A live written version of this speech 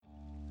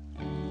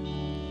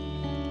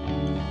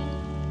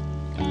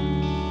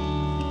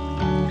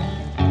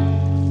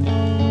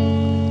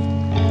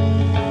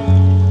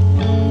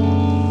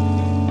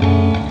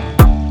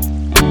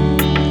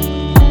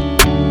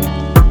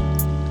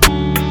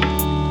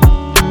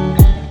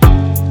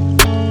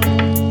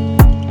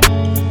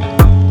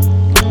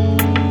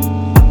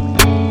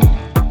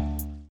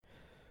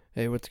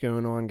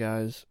going on,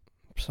 guys?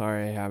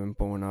 Sorry I haven't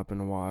blown up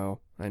in a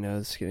while. I know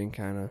it's getting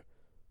kind of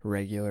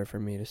regular for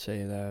me to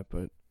say that,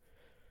 but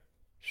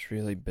just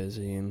really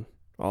busy and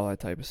all that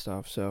type of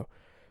stuff. So,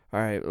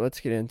 alright, let's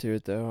get into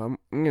it though.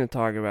 I'm going to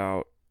talk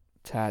about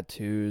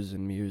tattoos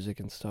and music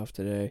and stuff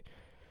today,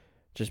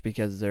 just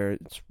because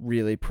it's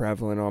really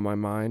prevalent on my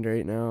mind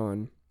right now,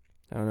 and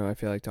I don't know, I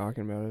feel like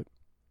talking about it.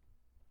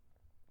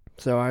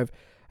 So, I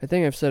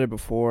think I've said it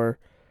before.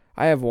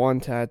 I have one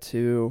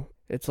tattoo.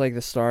 It's like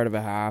the start of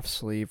a half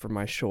sleeve from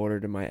my shoulder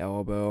to my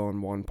elbow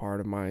and one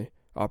part of my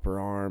upper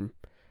arm.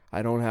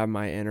 I don't have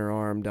my inner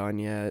arm done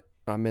yet.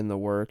 I'm in the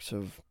works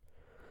of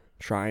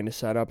trying to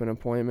set up an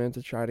appointment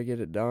to try to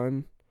get it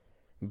done.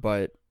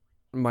 But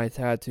my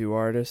tattoo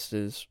artist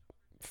is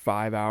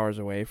 5 hours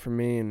away from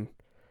me, and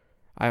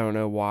I don't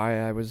know why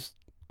I was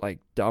like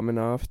dumb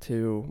enough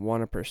to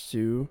want to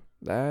pursue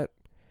that,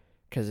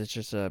 because it's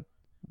just a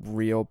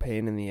real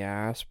pain in the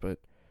ass. But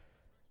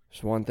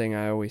there's one thing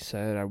I always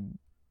said: I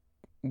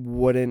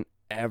wouldn't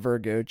ever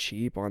go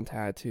cheap on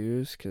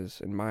tattoos, because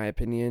in my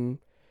opinion,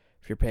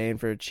 if you're paying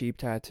for a cheap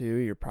tattoo,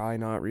 you're probably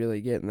not really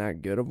getting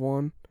that good of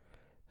one.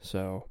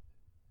 So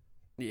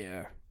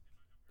yeah.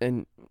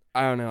 And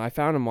I don't know, I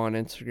found him on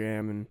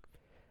Instagram, and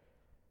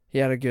he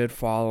had a good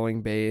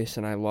following base,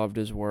 and I loved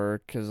his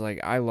work because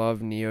like I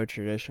love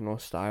neo-traditional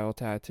style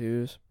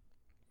tattoos,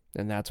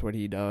 and that's what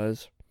he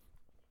does.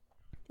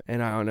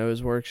 And I don't know,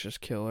 his work's just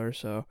killer.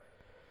 So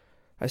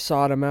I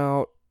sought him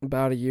out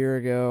about a year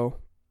ago,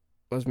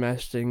 was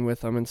messaging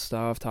with him and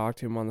stuff, talked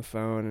to him on the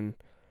phone, and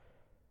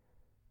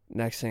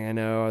next thing I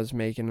know, I was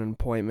making an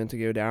appointment to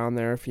go down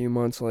there a few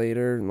months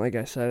later. And like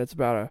I said, it's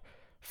about a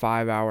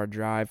 5 hour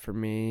drive for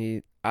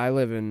me. I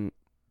live in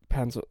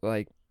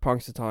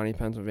Punxsutawney,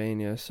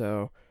 Pennsylvania,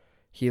 so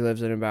he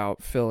lives in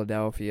about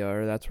Philadelphia,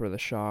 or that's where the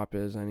shop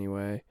is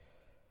anyway.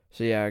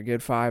 So yeah, a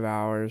good 5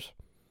 hours.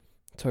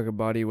 Took a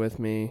buddy with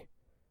me.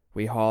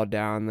 We hauled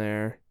down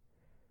there.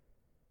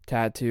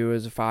 Tattoo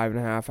is a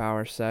 5.5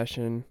 hour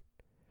session.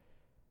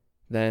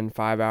 Then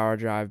 5 hour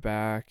drive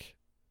back.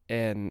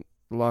 And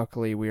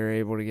luckily we were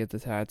able to get the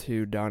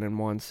tattoo done in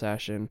one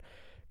session,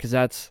 because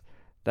that's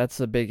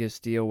the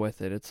biggest deal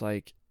with it. It's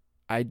like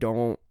I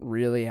don't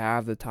really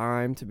have the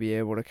time to be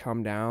able to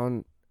come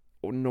down,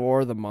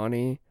 nor the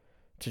money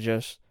to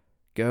just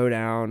go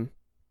down,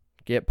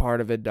 get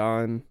part of it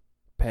done,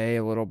 pay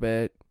a little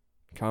bit,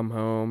 come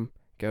home,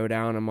 go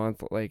down a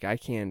month. Like, I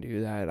can't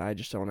do that. I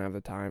just don't have the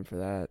time for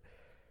that.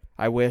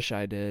 I wish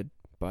I did,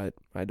 but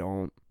I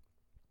don't.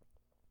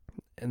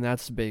 And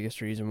that's the biggest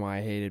reason why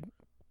I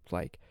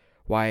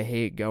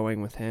hate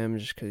going with him,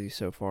 just because he's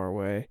so far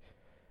away.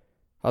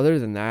 Other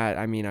than that,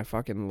 I mean, I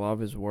fucking love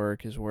his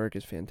work. His work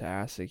is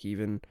fantastic.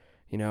 Even,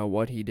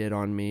 what he did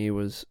on me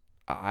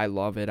I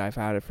love it. I've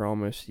had it for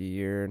almost a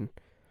year, and,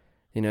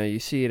 you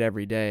see it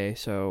every day,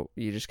 so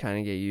you just kind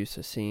of get used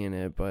to seeing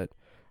it, but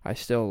I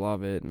still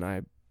love it, and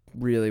I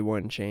really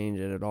wouldn't change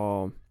it at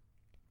all.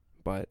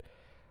 But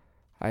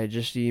I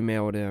just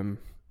emailed him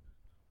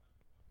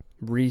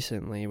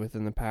recently,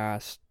 within the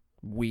past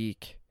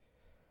week,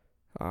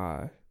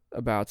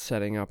 about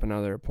setting up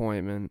another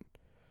appointment,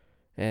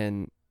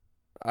 and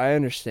I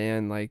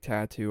understand, like,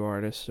 tattoo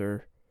artists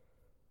are,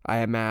 I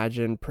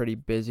imagine, pretty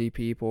busy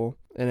people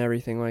and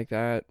everything like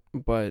that,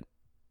 but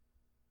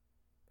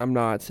I'm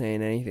not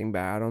saying anything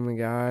bad on the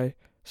guy.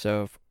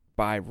 So if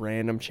by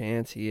random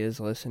chance he is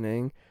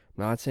listening,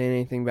 I'm not saying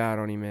anything bad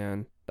on him,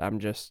 man.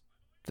 This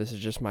is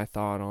just my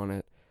thought on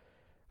it.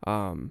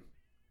 I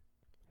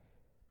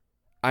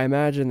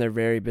imagine they're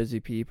very busy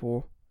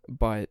people,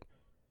 but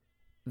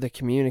the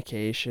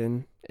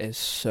communication is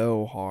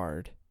so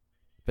hard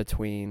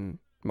between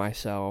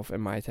myself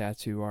and my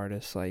tattoo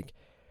artist. Like,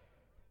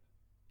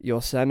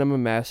 you'll send him a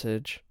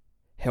message,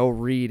 he'll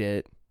read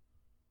it,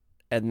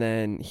 and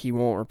then he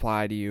won't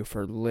reply to you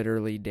for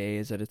literally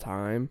days at a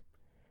time,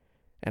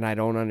 and I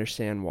don't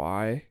understand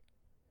why.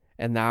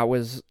 And that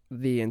was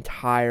the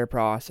entire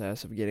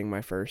process of getting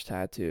my first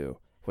tattoo,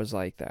 was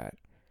like that.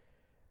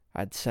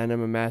 I'd send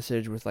him a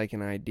message with like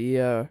an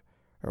idea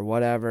or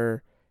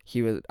whatever.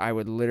 I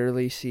would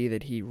literally see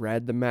that he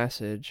read the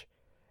message,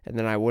 and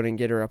then I wouldn't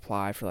get a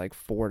reply for like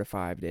 4 to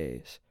 5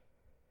 days.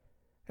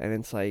 And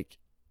it's like,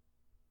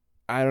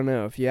 I don't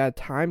know, if you had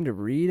time to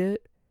read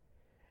it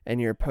and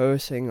you're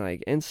posting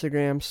like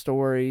Instagram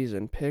stories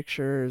and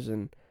pictures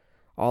and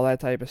all that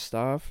type of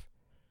stuff,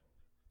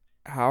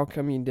 how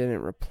come you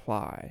didn't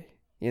reply?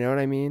 You know what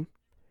I mean?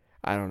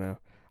 I don't know.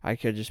 I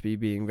could just be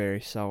being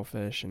very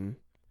selfish and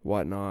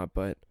whatnot,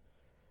 but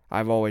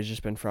I've always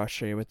just been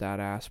frustrated with that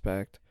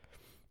aspect.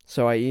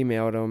 So I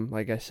emailed him,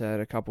 like I said,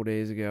 a couple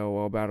days ago,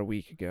 well, about a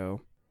week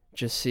ago,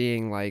 just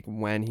seeing like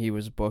when he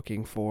was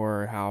booking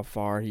for, or how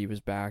far he was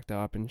backed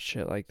up and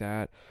shit like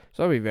that.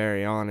 So I'll be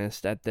very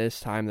honest, at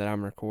this time that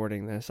I'm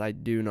recording this, I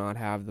do not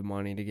have the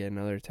money to get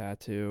another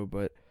tattoo,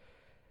 but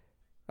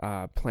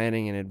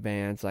planning in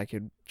advance, I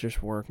could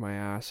just work my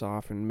ass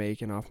off and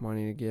make enough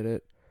money to get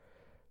it.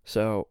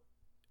 So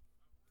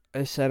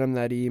I sent him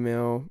that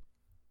email,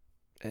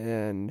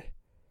 and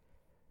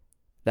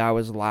that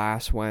was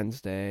last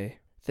Wednesday.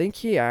 think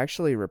he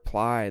actually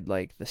replied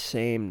like the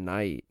same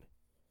night,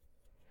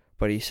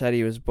 but he said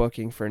he was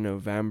booking for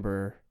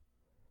November,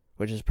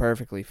 which is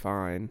perfectly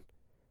fine.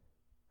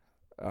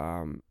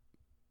 Um,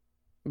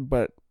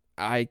 but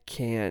I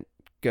can't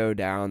go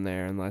down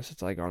there unless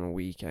it's like on a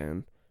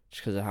weekend,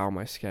 just because of how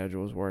my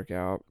schedules work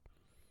out.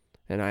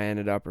 And I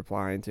ended up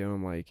replying to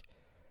him like,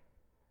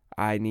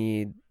 I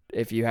need,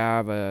 if you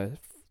have a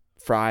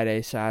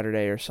Friday,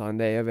 Saturday, or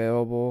Sunday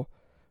available,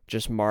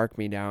 just mark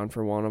me down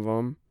for one of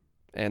them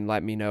and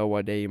let me know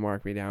what day you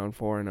mark me down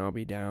for, and I'll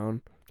be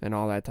down, and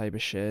all that type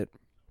of shit.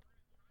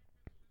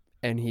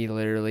 And he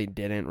literally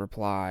didn't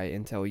reply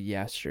until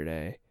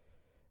yesterday.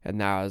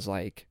 And that was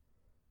like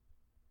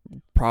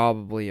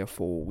probably a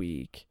full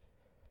week.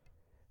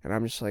 And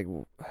I'm just like,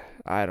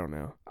 I don't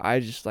know. I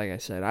just, like I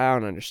said, I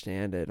don't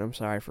understand it. I'm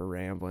sorry for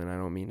rambling. I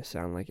don't mean to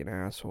sound like an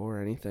asshole or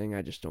anything.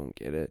 I just don't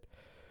get it.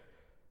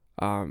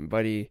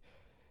 But he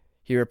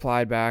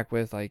replied back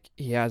with like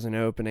he has an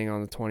opening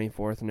on the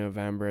 24th of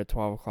November at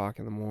 12 o'clock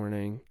in the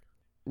morning.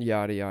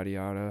 Yada yada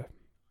yada.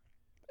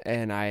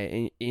 And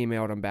I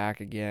emailed him back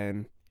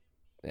again,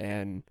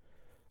 and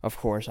of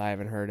course I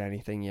haven't heard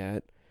anything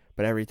yet.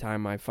 But every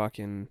time my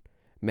fucking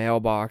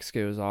mailbox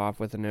goes off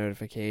with a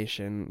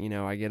notification,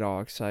 I get all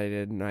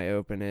excited and I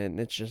open it, and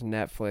it's just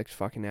Netflix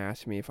fucking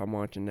asking me if I'm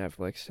watching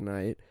Netflix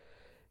tonight.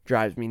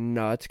 Drives me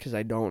nuts because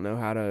I don't know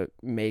how to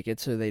make it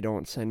so they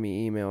don't send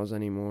me emails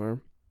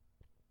anymore.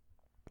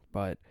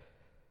 But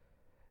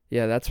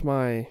yeah, that's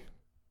my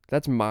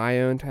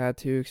own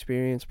tattoo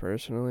experience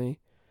personally.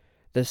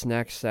 This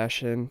next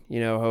session,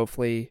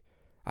 hopefully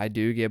I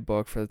do get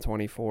booked for the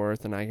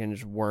 24th and I can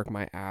just work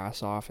my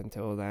ass off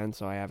until then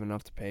so I have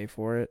enough to pay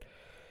for it.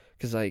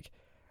 Because, like,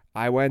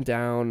 I went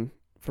down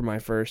for my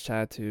first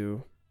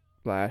tattoo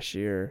last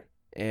year,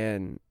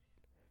 and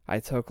I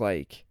took,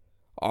 like,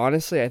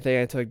 honestly, I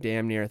think I took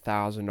damn near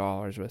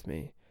 $1,000 with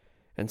me.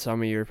 And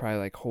some of you are probably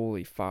like,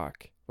 holy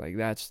fuck. Like,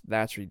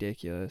 that's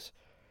ridiculous.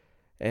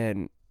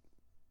 And,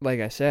 like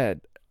I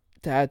said,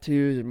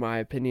 tattoos, in my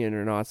opinion,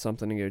 are not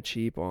something to go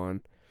cheap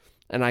on.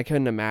 And I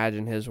couldn't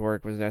imagine his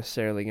work was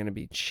necessarily going to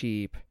be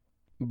cheap,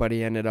 but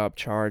he ended up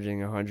charging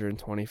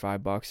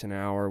 $125 an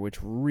hour, which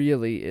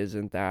really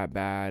isn't that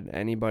bad.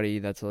 Anybody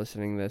that's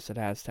listening to this that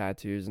has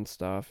tattoos and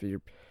stuff,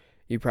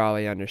 you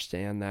probably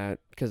understand that,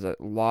 because a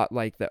lot,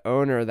 like the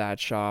owner of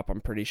that shop,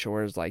 I'm pretty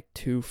sure is like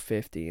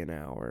 $250 an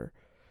hour,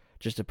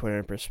 just to put it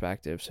in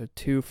perspective. So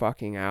 2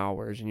 fucking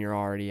hours and you're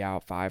already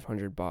out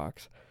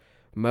 $500.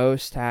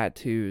 Most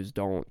tattoos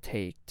don't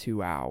take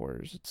 2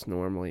 hours. It's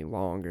normally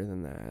longer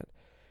than that.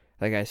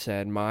 Like I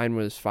said, mine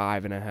was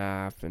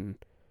 5.5, and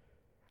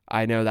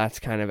I know that's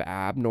kind of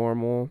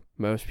abnormal.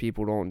 Most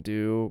people don't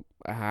do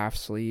a half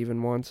sleeve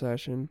in one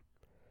session.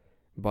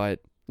 But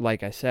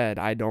like I said,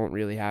 I don't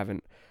really have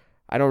an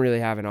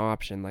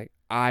option. Like,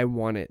 I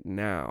want it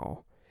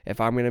now.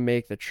 If I'm going to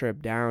make the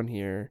trip down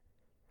here,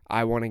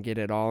 I want to get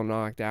it all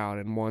knocked out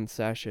in one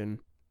session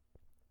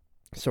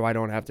so I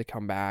don't have to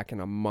come back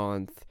in a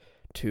month,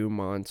 2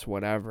 months,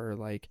 whatever.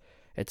 Like,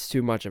 it's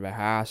too much of a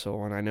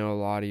hassle. And I know a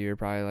lot of you are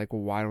probably like,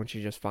 well, why don't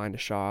you just find a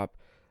shop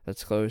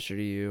that's closer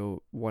to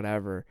you,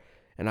 whatever.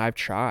 And I've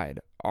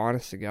tried.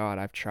 Honest to God,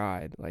 I've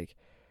tried. Like,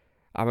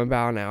 I'm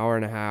about an hour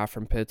and a half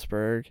from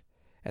Pittsburgh,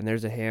 and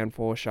there's a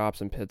handful of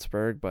shops in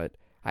Pittsburgh, but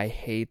I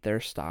hate their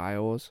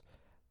styles.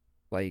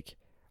 Like,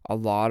 a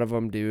lot of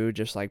them do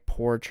just like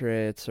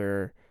portraits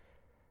or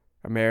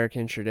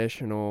American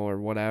traditional or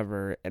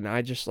whatever, and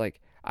I just,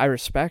 like, I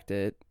respect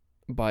it,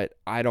 but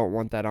I don't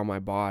want that on my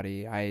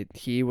body.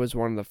 He was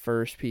one of the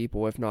first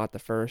people, if not the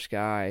first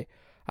guy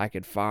I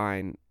could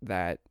find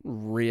that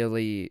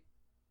really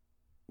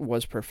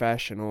was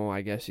professional,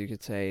 I guess you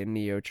could say, in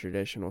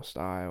neo-traditional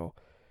style.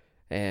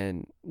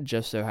 And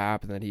just so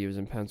happened that he was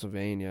in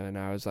Pennsylvania, and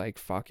I was like,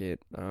 fuck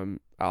it,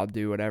 I'll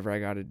do whatever I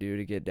gotta do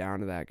to get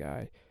down to that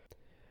guy.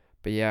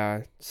 But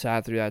yeah,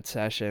 sat through that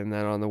session.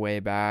 Then on the way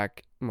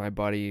back, my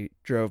buddy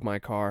drove my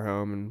car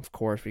home, and of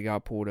course we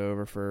got pulled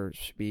over for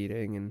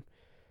speeding, and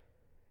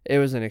it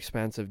was an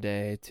expensive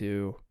day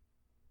to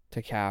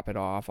cap it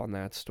off on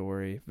that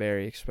story.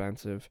 Very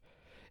expensive.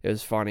 It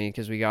was funny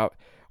because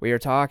we were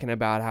talking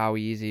about how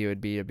easy it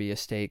would be to be a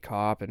state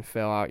cop and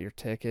fill out your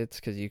tickets,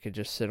 because you could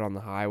just sit on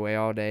the highway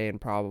all day and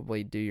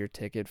probably do your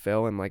ticket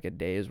fill in like a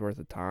day's worth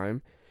of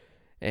time.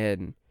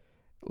 And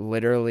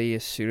literally,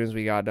 as soon as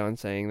we got done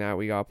saying that,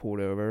 we got pulled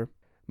over.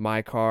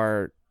 My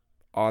car,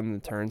 on the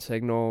turn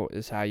signal,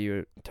 is how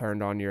you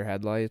turned on your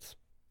headlights,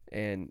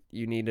 and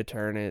you need to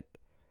turn it,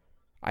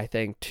 I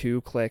think,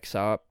 2 clicks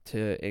up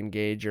to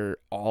engage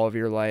all of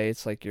your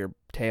lights, like your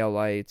tail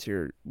lights,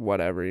 your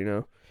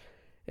whatever.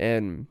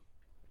 And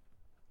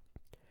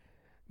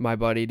my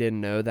buddy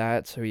didn't know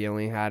that, so he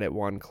only had it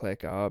 1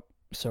 click up,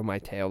 so my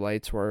tail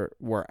lights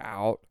were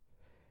out.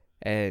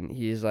 And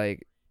he's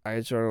like, I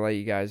just want to let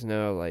you guys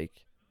know,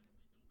 like,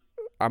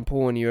 I'm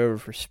pulling you over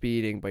for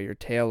speeding, but your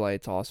tail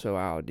light's also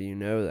out. Do you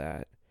know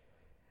that?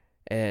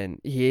 And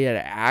he had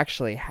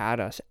actually had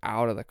us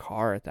out of the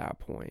car at that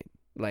point.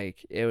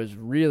 Like, it was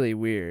really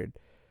weird.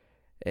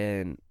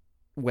 And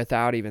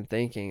without even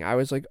thinking, I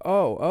was like,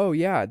 oh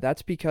yeah,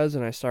 that's because,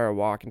 and I started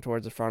walking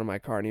towards the front of my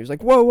car, and he was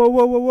like, whoa, whoa,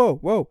 whoa, whoa, whoa,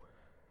 whoa.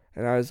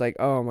 And I was like,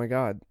 oh my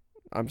God,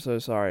 I'm so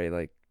sorry.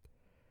 Like,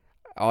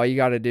 all you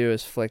got to do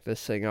is flick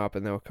this thing up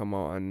and they'll come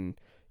on.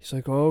 He's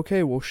like, oh,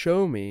 okay, well,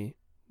 show me.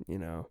 You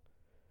know,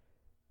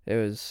 it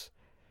was,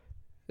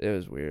 it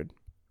was weird.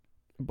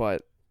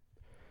 But,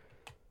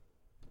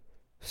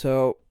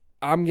 so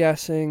I'm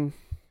guessing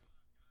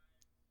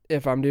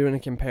if I'm doing a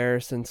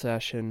comparison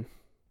session,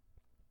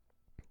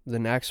 the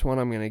next one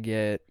I'm going to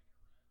get,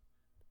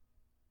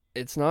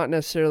 it's not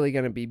necessarily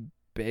going to be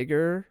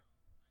bigger,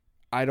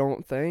 I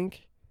don't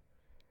think,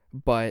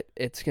 but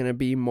it's going to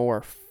be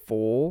more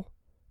full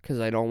because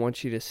I don't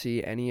want you to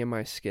see any of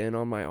my skin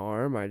on my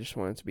arm. I just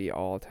want it to be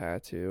all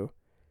tattoo.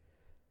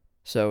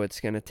 So it's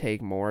going to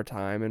take more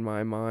time in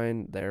my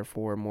mind,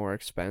 therefore more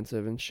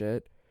expensive and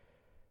shit.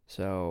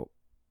 So,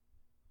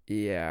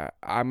 yeah,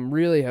 I'm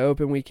really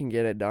hoping we can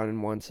get it done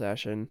in one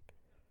session.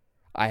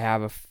 I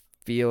have a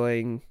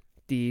feeling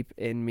deep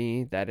in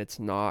me that it's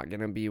not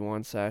going to be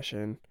one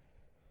session.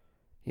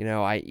 You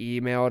know, I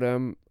emailed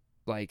him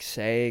like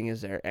saying,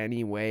 is there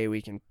any way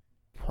we can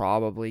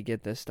probably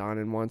get this done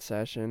in one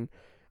session?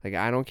 Like,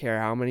 I don't care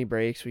how many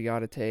breaks we got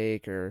to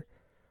take or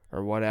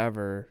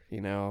whatever, you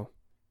know,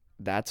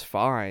 that's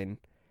fine.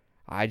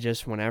 I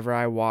just, whenever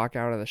I walk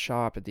out of the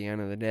shop at the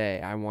end of the day,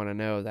 I want to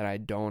know that I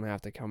don't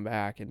have to come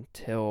back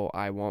until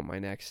I want my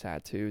next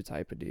tattoo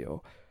type of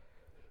deal.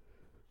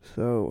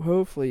 So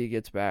hopefully he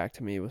gets back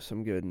to me with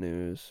some good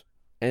news.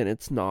 And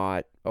it's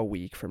not a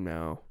week from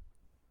now.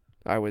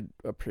 I would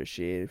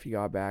appreciate if he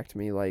got back to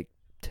me like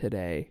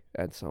today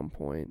at some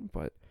point.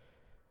 But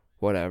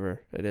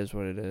whatever. It is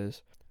what it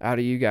is. How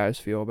do you guys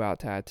feel about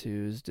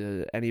tattoos?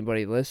 Does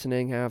anybody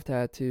listening have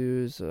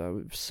tattoos?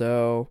 If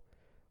so,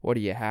 what do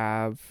you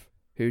have?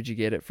 Who'd you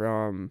get it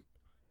from?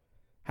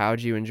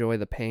 How'd you enjoy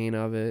the pain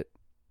of it?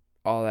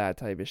 All that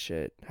type of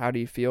shit. How do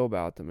you feel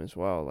about them as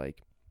well?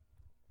 Like,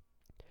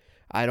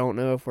 I don't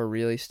know if we're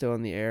really still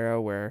in the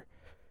era where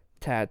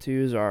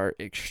tattoos are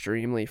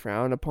extremely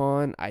frowned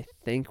upon. I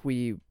think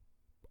we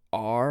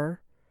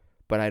are,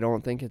 but I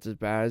don't think it's as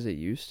bad as it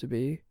used to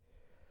be.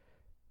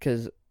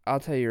 Because I'll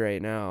tell you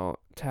right now,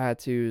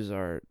 tattoos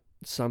are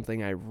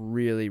something I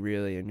really,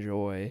 really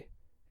enjoy.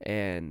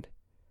 And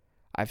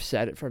I've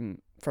said it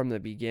from the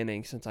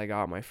beginning since I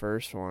got my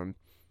first one.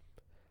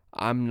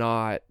 I'm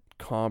not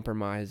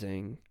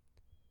compromising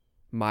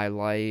my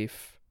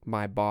life,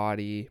 my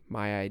body,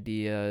 my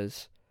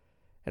ideas,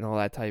 and all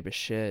that type of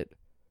shit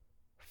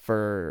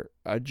for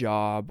a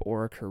job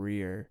or a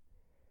career.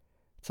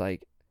 It's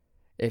like,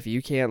 if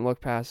you can't look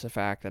past the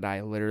fact that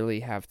I literally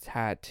have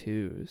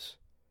tattoos,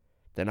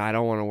 then I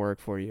don't want to work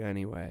for you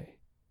anyway.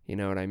 You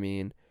know what I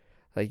mean?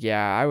 Like,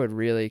 yeah, I would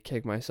really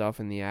kick myself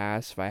in the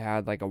ass if I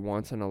had like a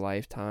once in a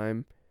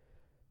lifetime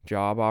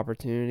job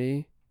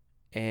opportunity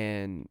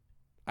and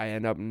I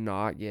end up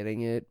not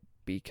getting it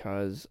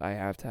because I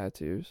have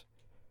tattoos.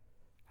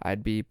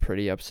 I'd be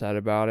pretty upset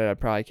about it. I'd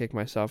probably kick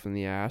myself in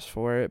the ass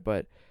for it,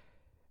 but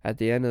at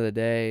the end of the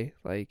day,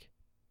 like,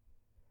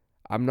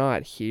 I'm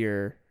not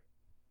here,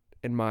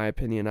 in my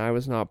opinion, I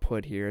was not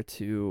put here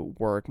to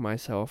work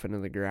myself into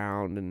the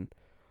ground and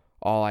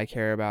all I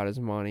care about is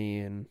money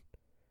and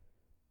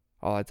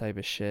all that type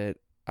of shit.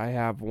 I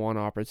have one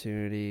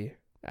opportunity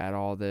at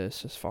all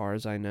this as far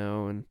as I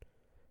know, and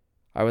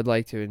I would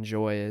like to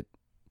enjoy it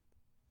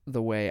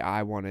the way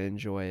I want to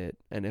enjoy it.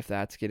 And if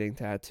that's getting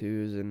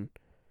tattoos and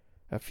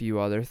a few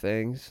other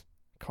things,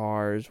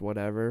 cars,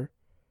 whatever,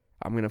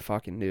 I'm going to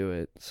fucking do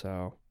it.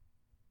 So,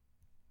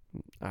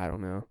 I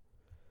don't know.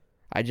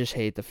 I just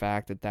hate the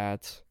fact that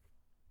that's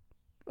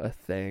a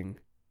thing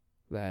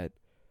that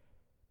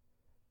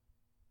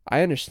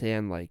I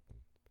understand, like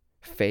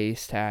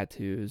face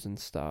tattoos and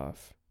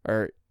stuff,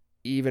 or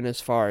even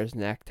as far as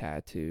neck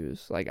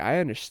tattoos. Like, I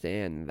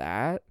understand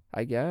that,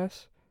 I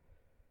guess.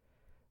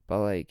 But,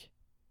 like,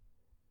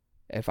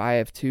 if I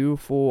have two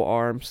full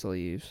arm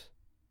sleeves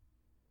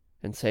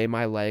and say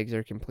my legs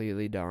are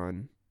completely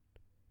done,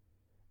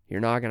 you're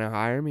not going to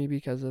hire me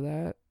because of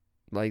that?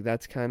 Like,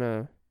 it's kind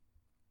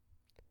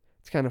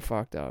of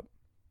fucked up.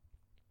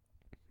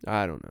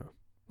 I don't know.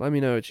 Let me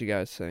know what you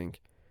guys think.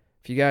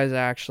 If you guys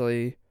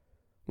actually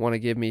want to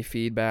give me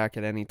feedback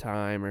at any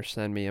time or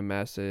send me a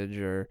message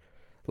or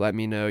let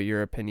me know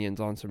your opinions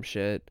on some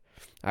shit,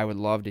 I would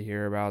love to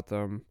hear about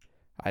them.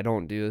 I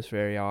don't do this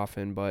very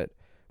often, but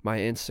my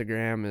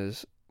Instagram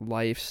is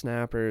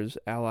lifesnappers,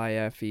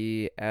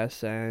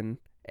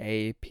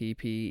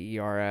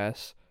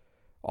 LIFESNAPPERS,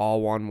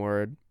 all one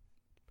word.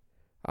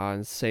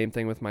 Same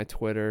thing with my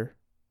Twitter.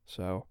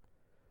 So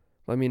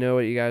let me know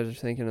what you guys are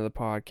thinking of the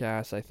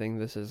podcast. I think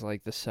this is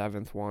like the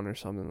 7th one or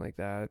something like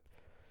that.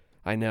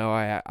 I know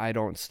I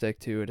don't stick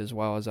to it as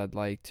well as I'd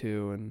like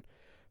to, and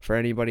for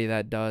anybody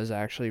that does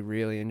actually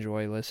really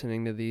enjoy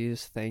listening to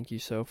these, thank you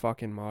so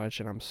fucking much,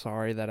 and I'm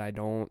sorry that I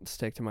don't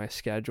stick to my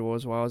schedule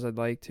as well as I'd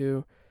like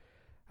to.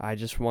 I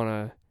just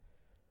want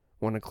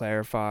to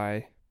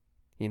clarify,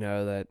 you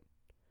know, that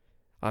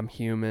I'm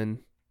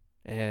human,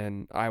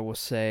 and I will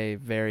say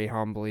very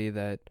humbly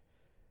that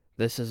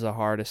this is the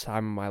hardest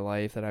time of my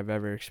life that I've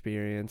ever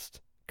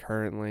experienced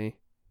currently,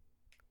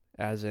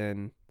 as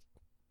in,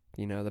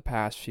 the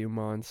past few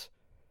months.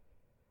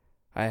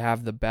 I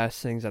have the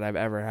best things that I've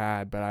ever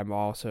had, but I've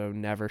also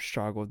never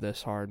struggled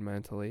this hard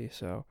mentally.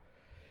 So,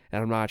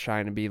 and I'm not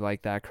trying to be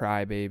like that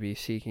crybaby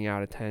seeking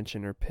out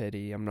attention or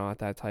pity. I'm not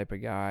that type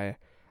of guy.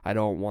 I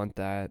don't want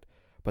that.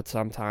 But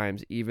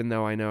sometimes, even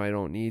though I know I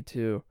don't need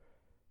to,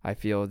 I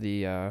feel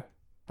the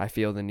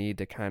need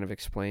to kind of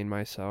explain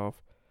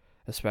myself,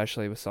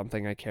 especially with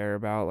something I care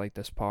about like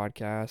this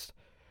podcast.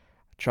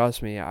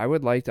 Trust me, I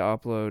would like to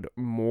upload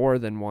more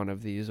than one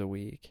of these a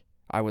week.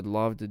 I would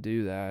love to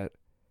do that,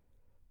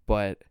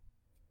 but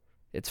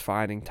it's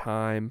finding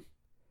time.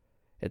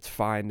 It's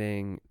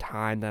finding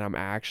time that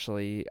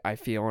I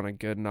feel in a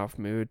good enough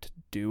mood to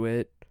do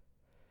it.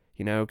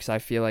 Because I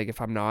feel like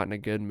if I'm not in a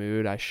good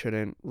mood, I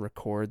shouldn't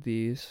record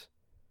these.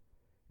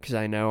 Because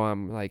I know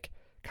I'm like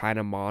kind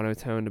of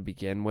monotone to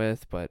begin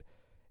with, but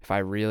if I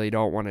really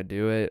don't want to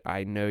do it,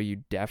 I know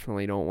you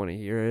definitely don't want to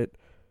hear it.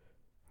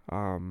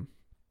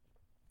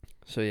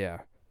 So yeah,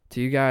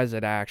 to you guys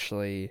that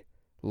actually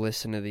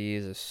listen to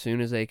these as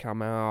soon as they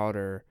come out,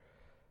 or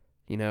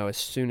as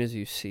soon as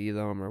you see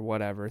them or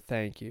whatever,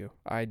 thank you.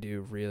 I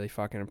do really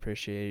fucking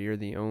appreciate it. You're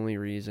the only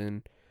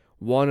reason,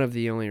 one of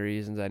the only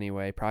reasons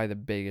anyway, probably the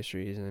biggest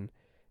reason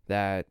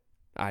that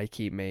I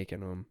keep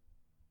making them.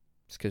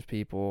 It's because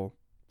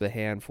the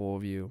handful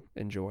of you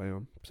enjoy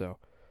them. So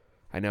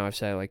I know I've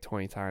said it like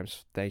 20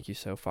 times. Thank you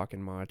so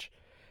fucking much.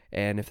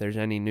 And if there's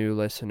any new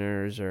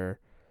listeners or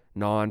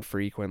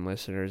non-frequent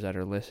listeners that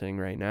are listening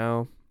right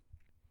now,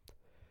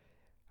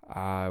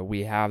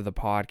 we have the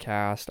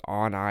podcast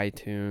on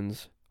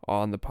iTunes,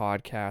 on the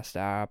podcast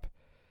app.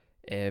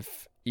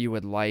 If you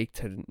would like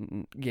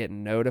to get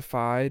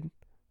notified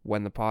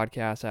when the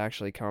podcast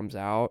actually comes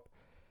out,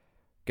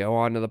 go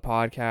onto the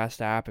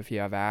podcast app if you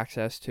have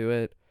access to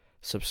it.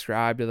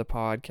 Subscribe to the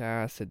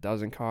podcast. It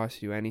doesn't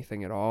cost you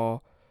anything at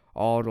all.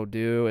 All it'll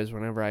do is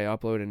whenever I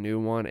upload a new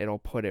one, it'll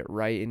put it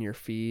right in your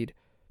feed,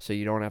 so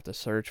you don't have to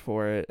search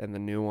for it, and the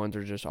new ones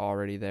are just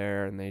already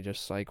there and they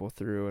just cycle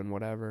through and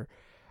whatever.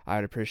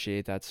 I'd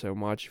appreciate that so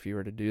much if you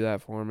were to do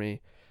that for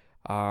me.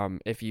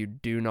 If you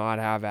do not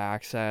have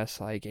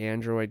access, like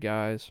Android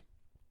guys,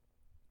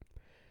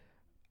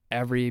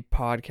 every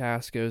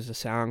podcast goes to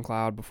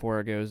SoundCloud before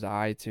it goes to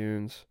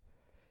iTunes.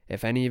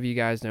 If any of you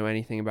guys know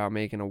anything about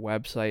making a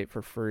website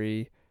for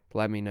free,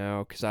 let me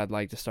know, because I'd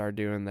like to start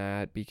doing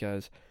that,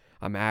 because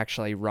I'm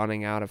actually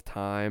running out of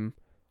time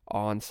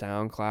on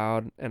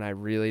SoundCloud and I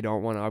really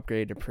don't want to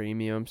upgrade to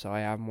premium so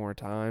I have more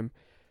time.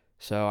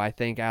 So I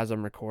think as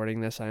I'm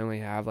recording this, I only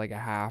have like a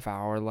half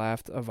hour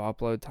left of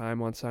upload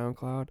time on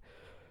SoundCloud.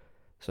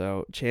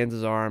 So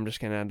chances are I'm just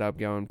going to end up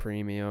going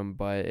premium.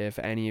 But if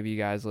any of you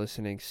guys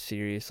listening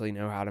seriously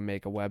know how to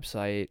make a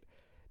website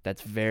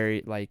that's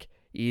very like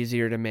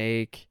easier to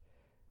make,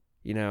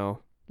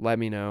 let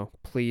me know.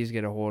 Please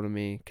get a hold of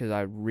me, because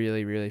I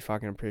really, really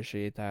fucking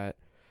appreciate that.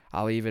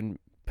 I'll even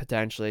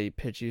potentially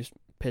pitch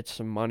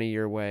some money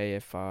your way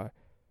if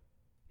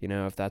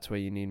that's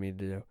what you need me to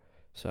do.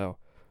 So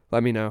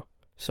let me know.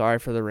 Sorry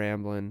for the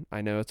rambling.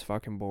 I know it's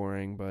fucking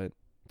boring, but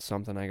it's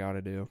something I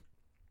gotta do.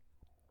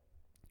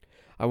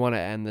 I want to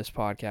end this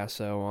podcast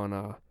though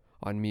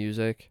on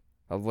music,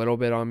 a little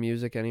bit on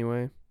music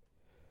anyway.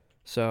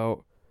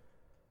 So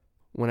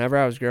whenever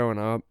I was growing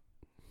up,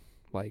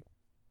 like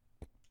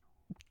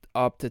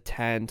up to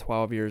 10,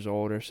 12 years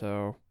old or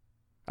so,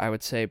 I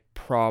would say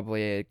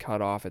probably it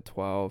cut off at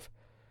 12.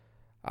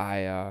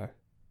 My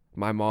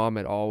mom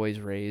had always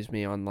raised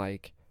me on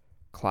like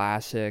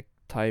classic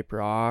type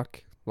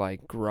rock,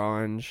 like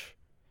grunge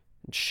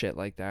and shit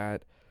like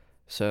that.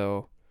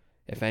 So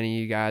if any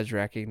of you guys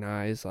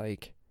recognize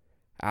like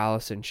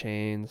Alice in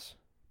Chains,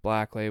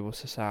 Black Label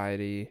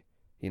Society,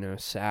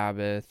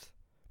 Sabbath,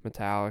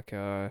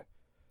 Metallica,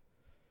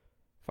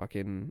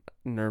 fucking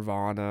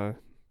Nirvana,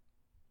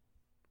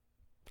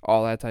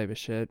 all that type of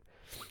shit,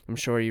 I'm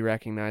sure you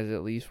recognize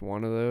at least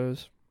one of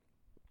those.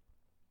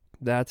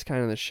 That's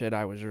kind of the shit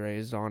I was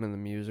raised on in the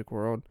music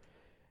world.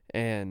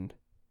 And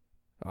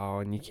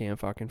you can't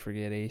fucking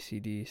forget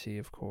AC/DC,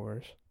 of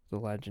course, the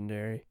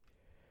legendary.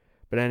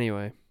 But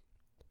anyway,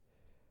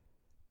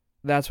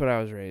 that's what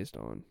I was raised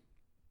on.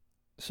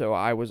 So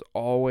I was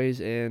always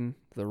in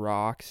the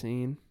rock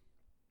scene.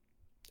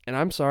 And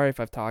I'm sorry if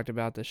I've talked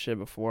about this shit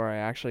before. I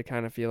actually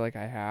kind of feel like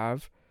I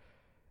have.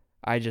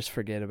 I just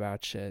forget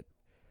about shit.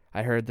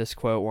 I heard this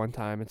quote one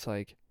time. It's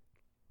like,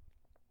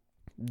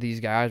 these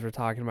guys were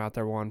talking about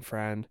their one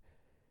friend.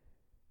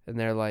 And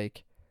they're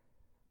like,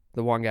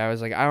 the one guy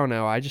was like, I don't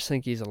know, I just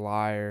think he's a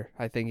liar.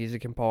 I think he's a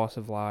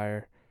compulsive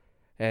liar.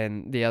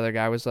 And the other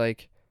guy was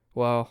like,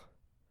 well,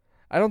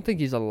 I don't think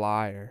he's a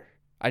liar.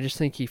 I just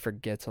think he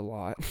forgets a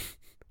lot.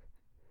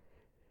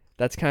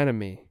 That's kind of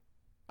me.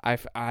 I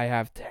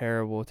have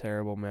terrible,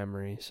 terrible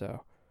memory,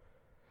 so.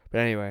 But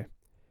anyway,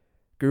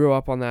 grew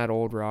up on that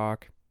old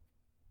rock.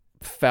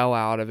 Fell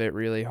out of it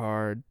really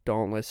hard.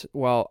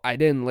 I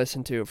didn't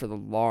listen to it for the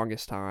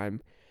longest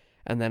time.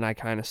 And then I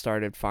kind of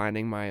started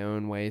finding my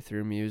own way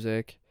through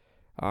music.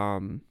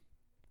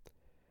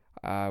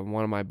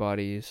 one of my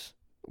buddies,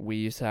 we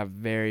used to have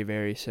very,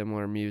 very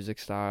similar music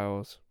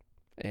styles,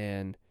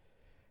 and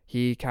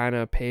he kind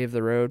of paved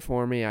the road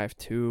for me. I have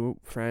two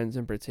friends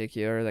in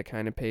particular that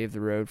kind of paved the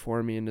road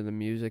for me into the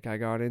music I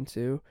got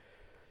into.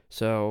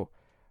 So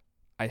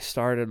I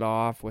started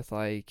off with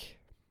like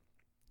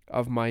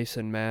Of Mice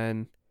and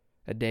Men,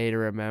 A Day to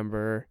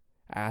Remember,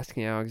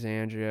 Asking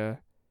Alexandria,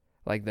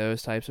 like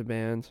those types of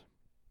bands.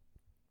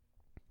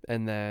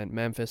 And then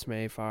Memphis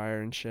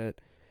Mayfire and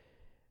shit.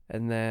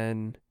 And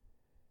then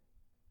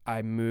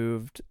I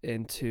moved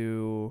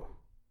into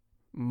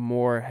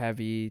more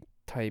heavy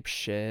type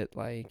shit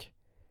like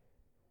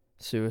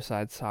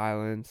Suicide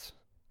Silence,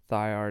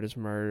 Thy Art is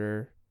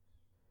Murder,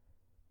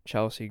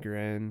 Chelsea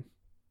Grin.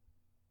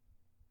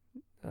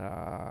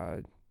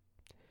 Trying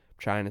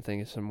to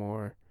think of some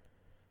more.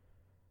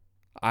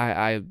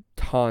 I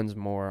tons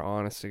more,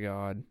 honest to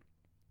God.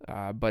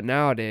 But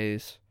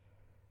nowadays,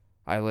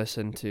 I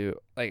listen to,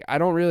 like, I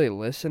don't really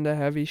listen to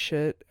heavy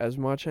shit as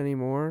much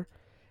anymore.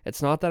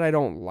 It's not that I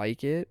don't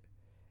like it.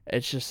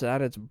 It's just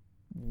that it's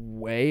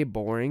way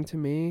boring to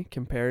me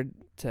compared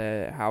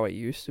to how it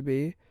used to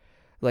be.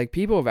 Like,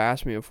 people have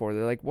asked me before,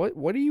 they're like,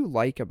 what do you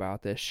like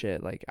about this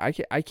shit? Like, I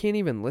can't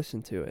even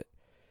listen to it.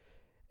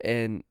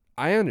 And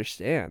I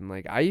understand.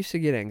 Like, I used to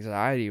get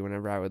anxiety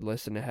whenever I would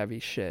listen to heavy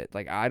shit.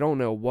 Like, I don't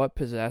know what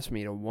possessed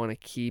me to want to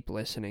keep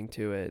listening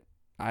to it.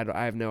 I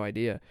have no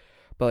idea.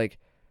 But, like,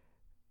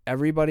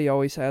 everybody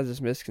always has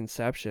this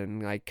misconception,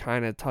 like,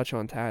 kind of touch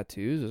on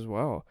tattoos as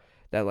well,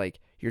 that, like,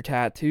 your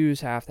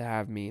tattoos have to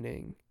have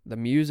meaning. The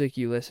music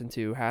you listen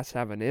to has to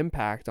have an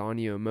impact on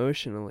you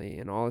emotionally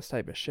and all this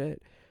type of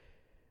shit.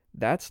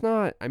 That's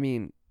not, I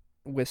mean,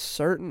 with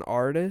certain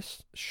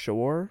artists,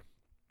 sure.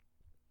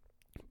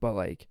 But,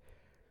 like,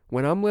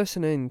 when I'm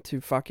listening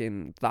to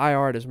fucking Thy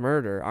Art is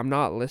Murder, I'm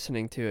not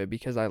listening to it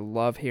because I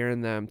love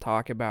hearing them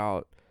talk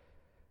about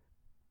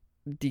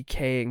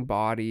decaying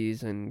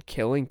bodies and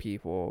killing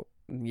people.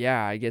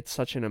 Yeah, I get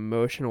such an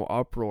emotional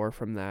uproar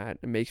from that.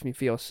 It makes me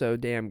feel so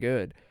damn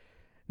good.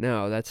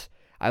 No,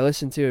 I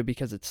listen to it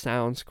because it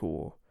sounds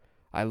cool.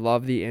 I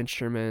love the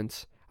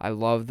instruments. I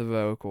love the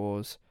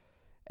vocals.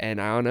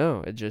 And I don't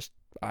know,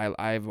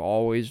 I've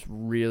always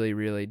really,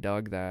 really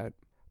dug that.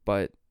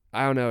 But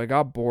I don't know, it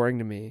got boring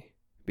to me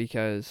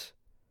because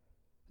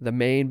the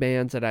main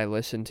bands that I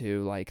listen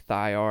to, like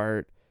Thy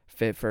Art,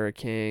 Fit for a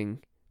King,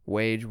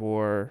 Wage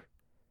War,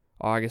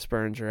 August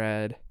Burns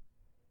Red,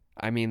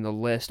 I mean, the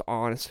list,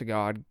 honest to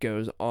God,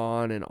 goes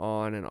on and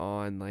on and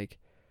on. Like,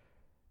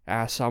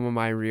 ask some of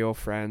my real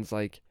friends,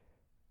 like,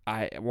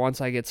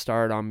 once I get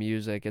started on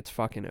music, it's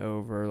fucking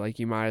over. Like,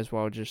 you might as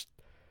well just,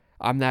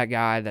 I'm that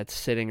guy that's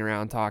sitting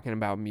around talking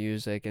about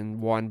music,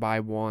 and one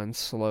by one,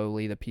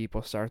 slowly, the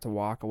people start to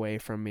walk away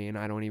from me, and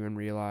I don't even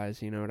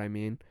realize, you know what I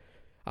mean?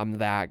 I'm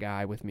that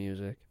guy with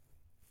music.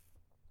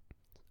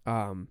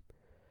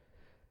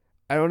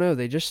 I don't know,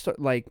 they just,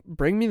 like,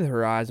 Bring Me the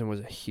Horizon was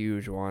a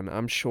huge one.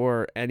 I'm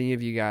sure any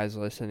of you guys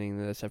listening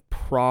to this have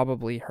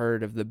probably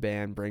heard of the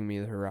band Bring Me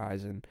the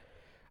Horizon.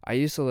 I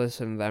used to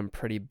listen to them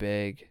pretty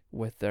big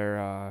with their,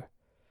 I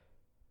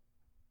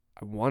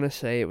want to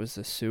say it was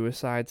the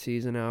Suicide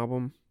Season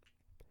album.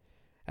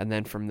 And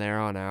then from there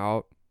on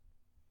out,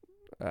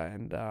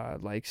 and,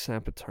 like,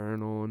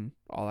 Sempiternal and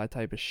all that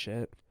type of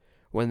shit.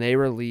 When they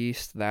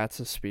released That's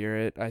a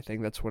Spirit, I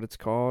think that's what it's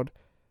called,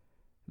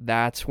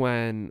 that's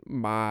when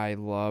my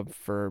love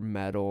for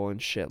metal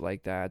and shit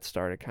like that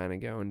started kind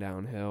of going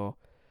downhill.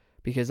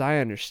 Because I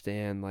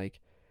understand, like,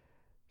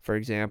 for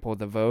example,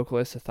 the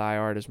vocalist of Thy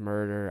Art is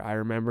Murder, I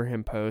remember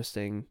him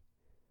posting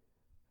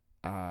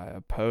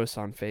a post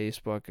on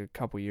Facebook a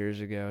couple years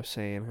ago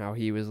saying how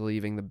he was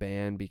leaving the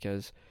band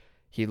because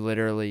he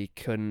literally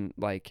couldn't,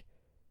 like,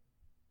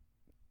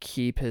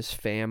 keep his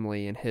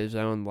family and his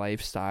own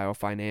lifestyle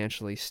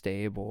financially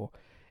stable.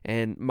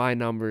 And my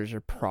numbers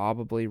are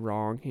probably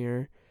wrong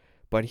here,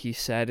 but he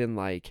said in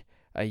like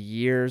a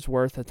year's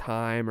worth of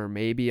time, or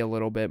maybe a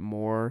little bit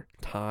more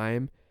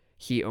time,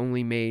 he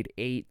only made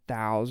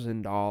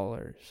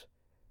 $8,000.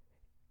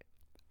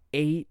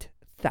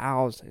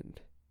 $8,000.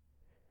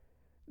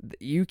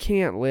 You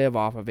can't live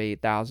off of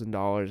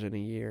 $8,000 in a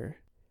year.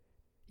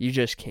 You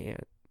just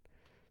can't.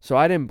 So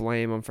I didn't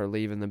blame him for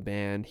leaving the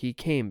band. He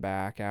came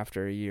back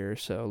after a year or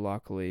so,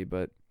 luckily,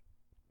 but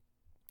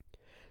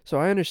so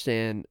I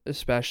understand,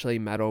 especially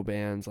metal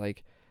bands,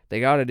 like, they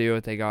got to do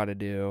what they got to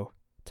do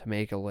to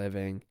make a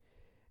living.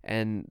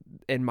 And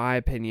in my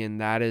opinion,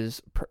 that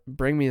is,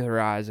 Bring Me the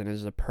Horizon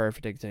is a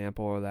perfect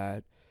example of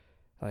that.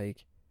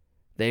 Like,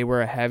 they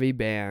were a heavy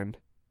band,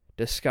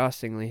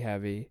 disgustingly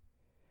heavy.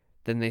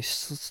 Then they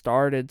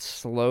started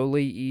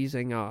slowly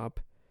easing up.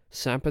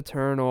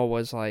 Sempiternal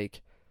was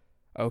like,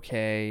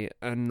 okay,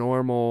 a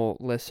normal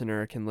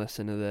listener can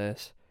listen to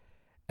this.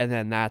 And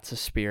then That's a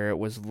Spirit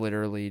was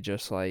literally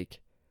just like,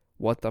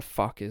 what the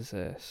fuck is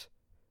this?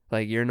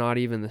 Like, you're not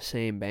even the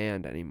same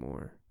band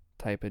anymore,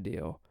 type of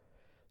deal.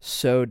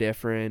 So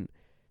different,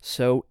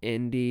 so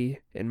indie,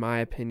 in my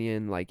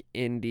opinion, like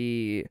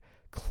indie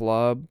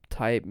club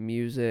type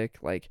music.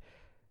 Like,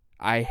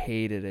 I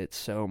hated it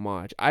so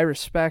much. I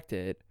respect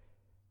it,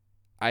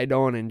 I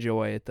don't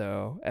enjoy it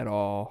though at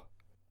all.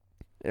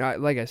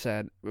 Like I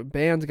said,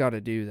 bands got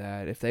to do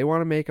that. If they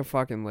want to make a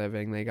fucking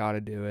living, they got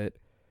to do it.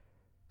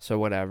 So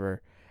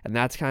whatever. And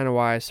that's kind of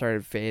why I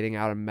started fading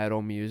out of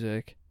metal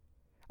music.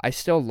 I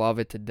still love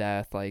it to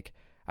death. Like,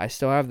 I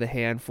still have the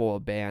handful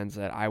of bands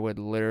that I would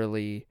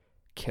literally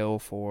kill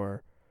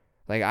for.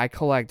 Like, I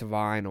collect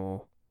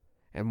vinyl,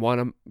 and one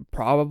of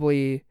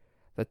probably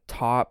the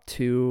top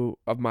two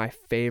of my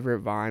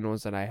favorite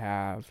vinyls that I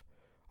have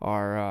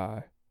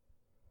are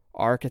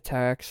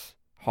Architects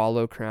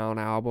Hollow Crown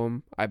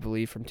album, I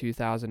believe from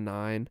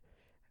 2009.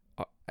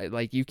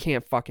 Like, you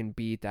can't fucking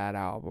beat that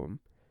album.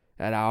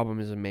 That album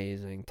is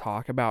amazing.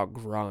 Talk about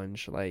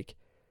grunge, like,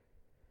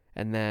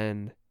 and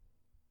then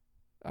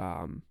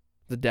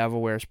the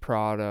Devil Wears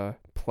Prada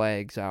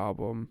Plagues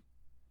album.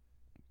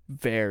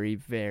 Very,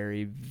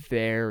 very,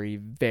 very,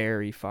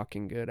 very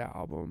fucking good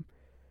album.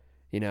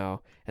 You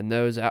know, and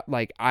those,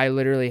 like, I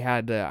literally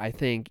had to, I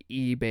think,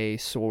 eBay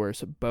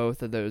source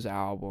both of those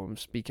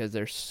albums because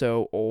they're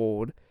so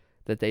old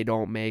that they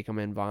don't make them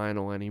in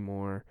vinyl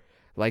anymore.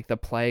 Like, the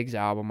Plagues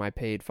album I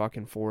paid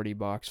fucking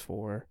 $40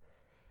 for.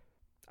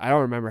 I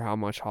don't remember how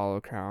much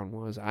Hollow Crown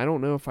was. I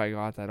don't know if I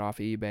got that off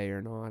eBay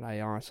or not. I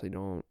honestly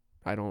don't.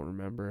 I don't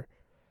remember.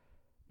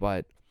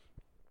 But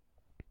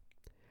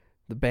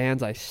the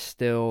bands I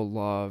still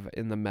love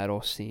in the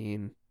metal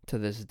scene to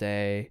this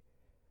day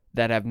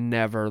that have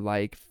never,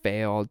 like,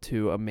 failed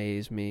to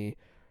amaze me.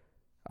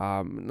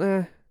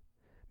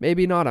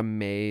 Maybe not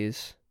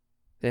amaze.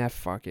 Yeah,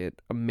 fuck it.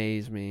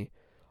 Amaze me.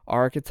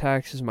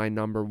 Architects is my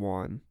number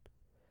one.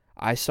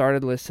 I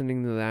started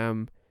listening to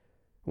them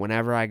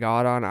whenever I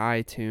got on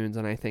iTunes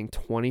in, I think,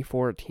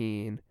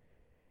 2014,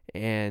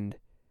 and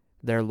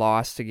their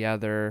Lost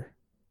Together,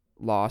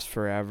 Lost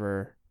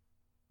Forever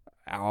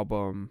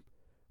album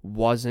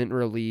wasn't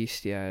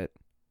released yet,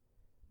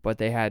 but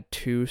they had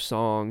 2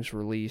 songs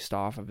released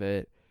off of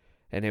it,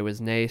 and it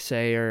was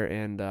Naysayer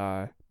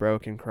and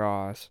Broken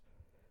Cross.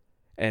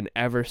 And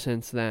ever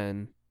since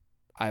then,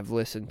 I've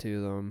listened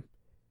to them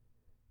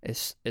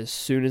as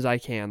soon as I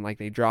can. Like,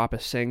 they drop a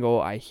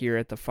single, I hear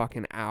it the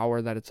fucking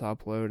hour that it's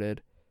uploaded.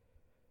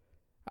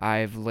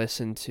 I've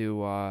listened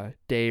to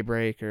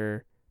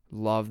Daybreaker,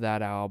 love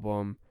that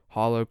album.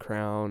 Hollow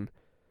Crown,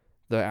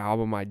 the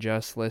album I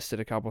just listed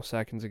a couple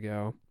seconds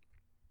ago.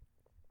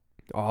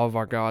 All of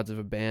Our Gods Have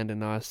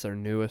Abandoned Us, their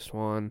newest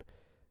one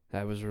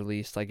that was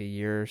released like a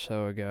year or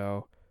so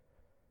ago.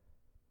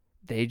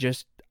 They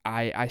just,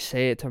 I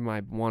say it to my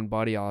one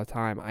buddy all the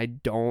time, I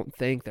don't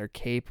think they're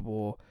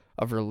capable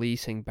of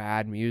releasing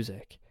bad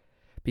music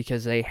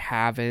because they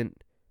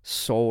haven't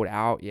sold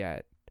out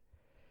yet.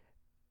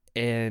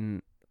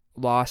 And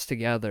Lost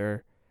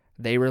Together,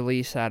 they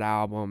released that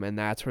album, and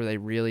that's where they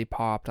really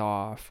popped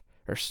off,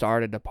 or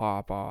started to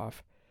pop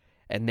off.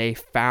 And they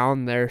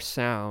found their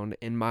sound,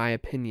 in my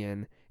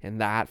opinion, in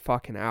that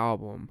fucking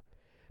album,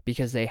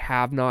 because they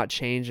have not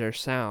changed their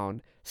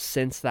sound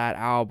since that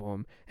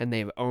album, and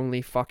they've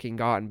only fucking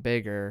gotten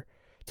bigger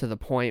to the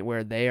point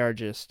where they are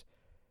just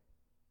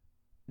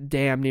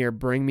damn near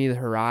Bring Me the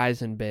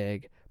Horizon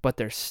big, but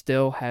they're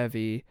still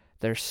heavy,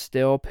 they're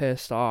still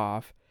pissed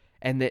off,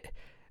 and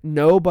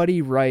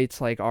nobody writes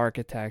like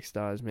Architects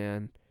does,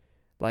 man.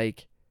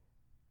 Like,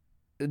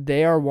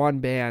 they are one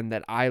band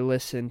that I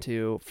listen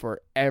to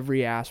for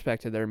every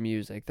aspect of their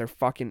music. Their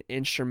fucking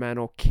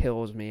instrumental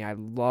kills me. I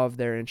love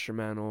their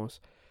instrumentals.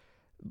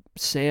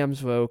 Sam's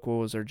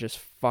vocals are just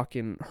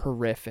fucking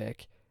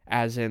horrific,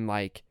 as in,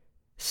 like,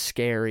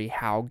 scary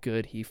how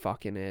good he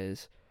fucking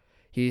is.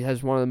 He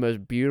has one of the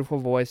most beautiful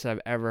voices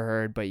I've ever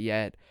heard, but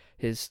yet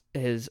his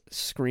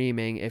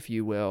screaming, if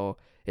you will,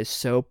 is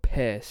so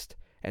pissed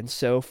and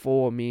so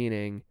full of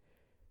meaning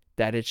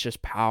that it's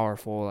just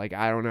powerful. Like,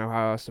 I don't know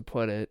how else to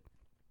put it.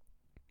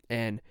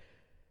 And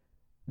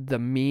the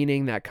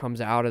meaning that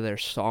comes out of their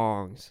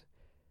songs,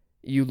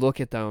 you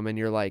look at them and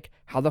you're like,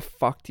 how the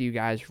fuck do you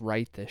guys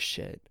write this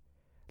shit?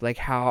 Like,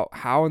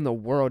 how in the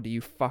world do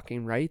you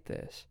fucking write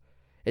this?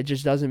 It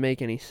just doesn't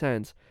make any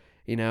sense,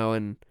 you know.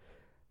 And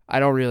I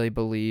don't really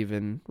believe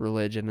in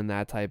religion and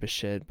that type of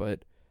shit,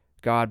 but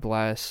God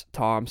bless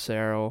Tom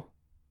Serrell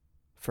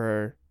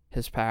for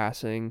his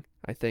passing,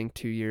 I think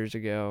 2 years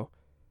ago.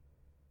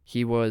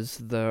 He was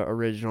the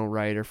original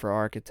writer for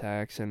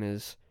Architects, and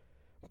his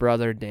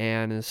brother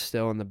Dan is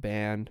still in the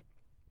band.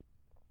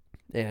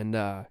 And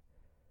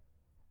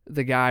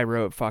the guy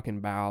wrote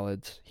fucking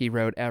ballads. He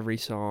wrote every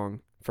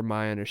song, from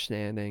my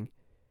understanding,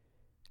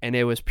 and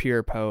it was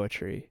pure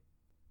poetry.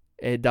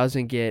 It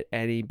doesn't get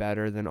any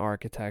better than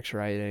Architects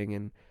writing.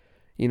 And,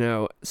 you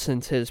know,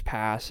 since his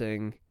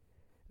passing,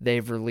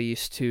 they've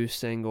released 2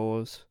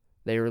 singles.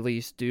 They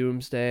released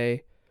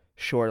Doomsday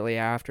shortly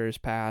after his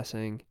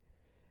passing,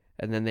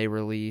 and then they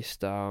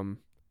released a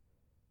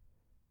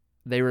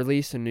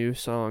new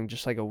song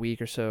just like a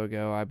week or so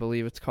ago. I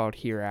believe it's called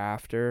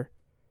Hereafter.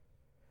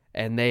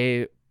 And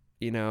they,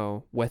 you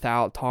know,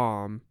 without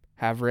Tom,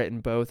 have written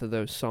both of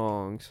those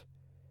songs,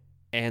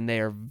 and they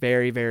are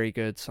very, very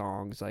good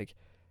songs. Like,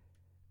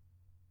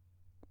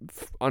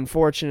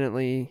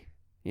 unfortunately,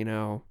 you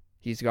know,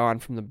 he's gone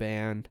from the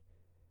band,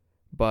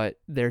 but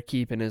they're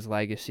keeping his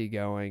legacy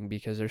going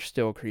because they're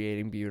still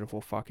creating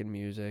beautiful fucking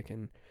music.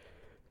 And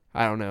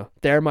I don't know.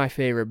 They're my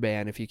favorite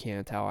band, if you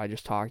can't tell. I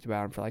just talked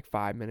about them for like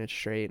 5 minutes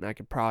straight, and I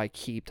could probably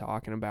keep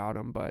talking about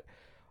them, but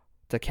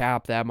to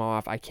cap them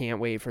off, I can't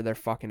wait for their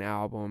fucking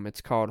album. It's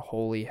called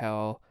Holy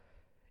Hell.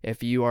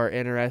 If you are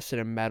interested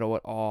in metal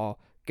at all,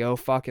 go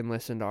fucking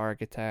listen to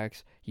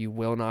Architects. You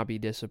will not be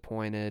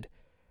disappointed.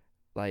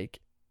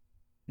 Like,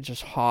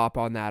 just hop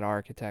on that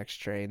Architects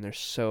train. They're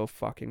so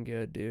fucking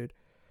good, dude.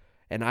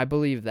 And I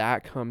believe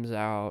that comes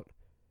out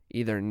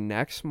either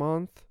next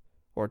month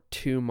or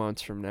 2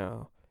 months from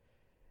now.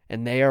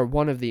 And they are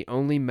one of the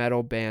only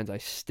metal bands I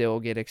still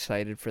get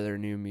excited for their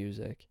new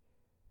music.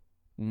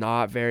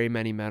 Not very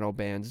many metal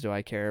bands do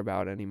I care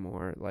about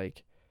anymore.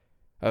 Like,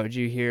 oh, did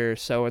you hear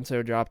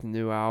so-and-so dropped a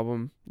new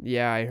album?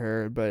 Yeah, I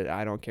heard, but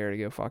I don't care to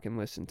go fucking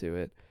listen to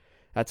it.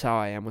 That's how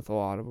I am with a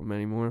lot of them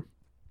anymore.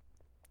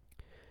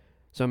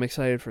 So I'm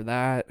excited for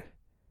that.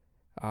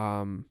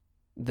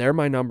 They're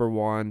my number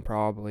one,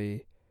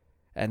 probably.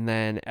 And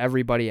then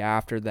everybody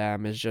after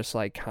them is just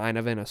like kind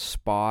of in a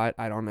spot.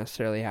 I don't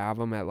necessarily have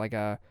them at like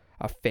a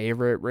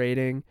favorite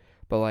rating,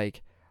 but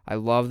like I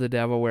love The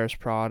Devil Wears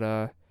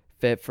Prada,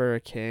 Fit for a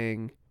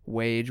King,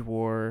 Wage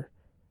War,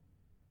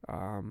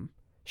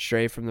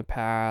 Stray from the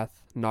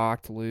Path,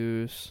 Knocked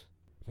Loose.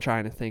 I'm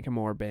trying to think of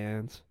more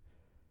bands.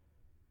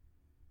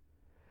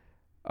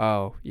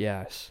 Oh,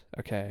 yes.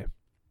 Okay.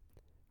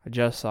 I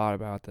just thought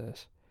about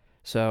this.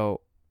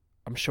 So,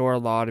 I'm sure a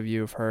lot of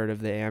you have heard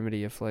of the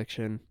Amity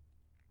Affliction.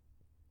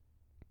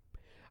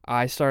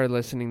 I started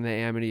listening to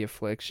Amity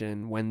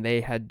Affliction when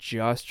they had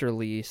just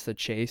released the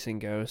Chasing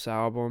Ghosts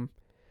album.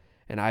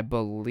 And I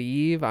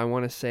believe, I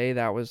want to say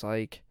that was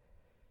like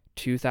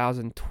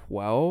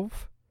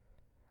 2012.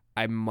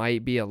 I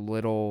might be a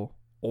little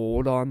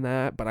old on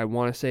that, but I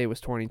want to say it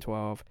was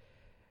 2012.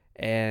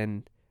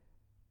 And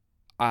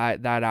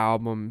that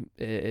album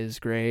is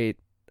great.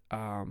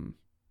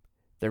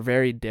 They're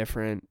very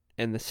different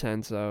in the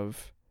sense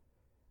of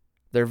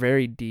they're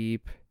very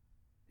deep,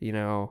 you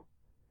know.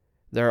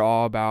 They're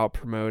all about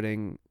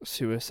promoting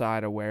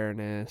suicide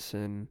awareness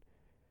and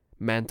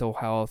mental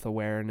health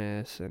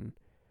awareness, and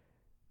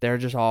they're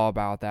just all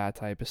about that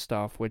type of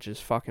stuff, which is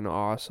fucking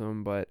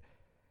awesome. But,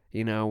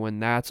 you know,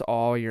 when that's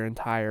all your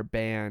entire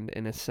band,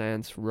 in a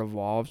sense,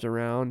 revolves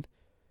around,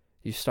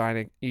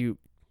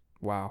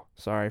 wow,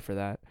 sorry for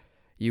that.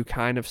 You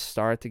kind of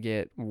start to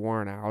get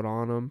worn out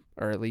on them,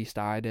 or at least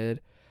I did.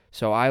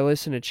 So I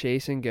listened to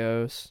Chasing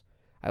Ghosts.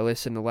 I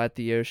listened to Let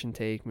the Ocean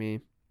Take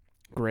Me.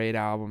 Great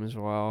album as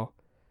well.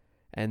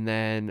 And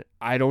then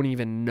I don't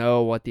even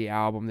know what the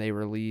album they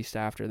released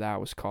after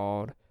that was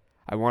called.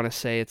 I want to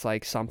say it's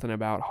like something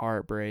about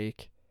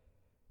heartbreak.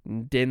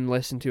 Didn't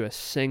listen to a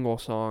single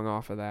song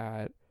off of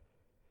that.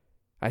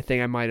 I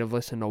think I might have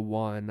listened to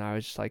one. I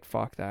was just like,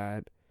 fuck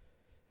that.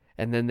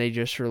 And then they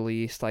just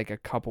released like a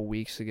couple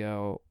weeks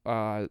ago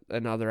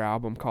another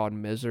album called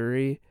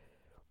Misery.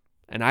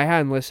 And I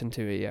hadn't listened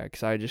to it yet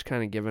because I had just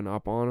kind of given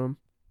up on them.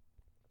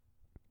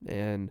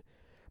 And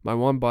my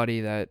one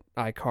buddy that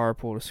I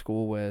carpool to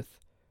school with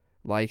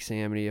likes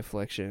Amity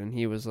Affliction, and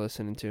he was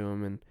listening to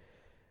them, and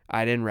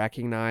I didn't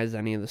recognize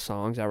any of the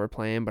songs that were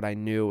playing, but I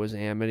knew it was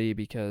Amity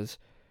because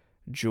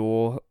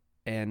Jewel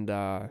and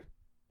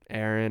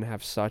Aaron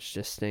have such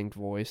distinct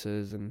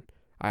voices, and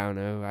I don't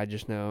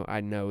know, I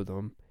know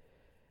them.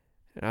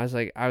 And I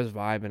was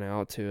vibing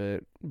out to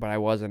it, but I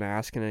wasn't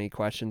asking any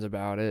questions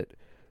about it.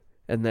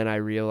 And then I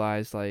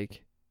realized,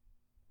 like,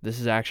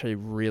 this is actually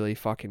really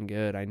fucking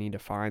good. I need to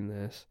find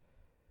this.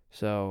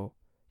 So,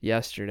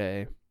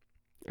 yesterday,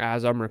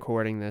 as I'm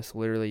recording this,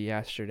 literally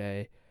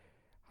yesterday,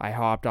 I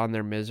hopped on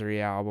their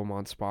Misery album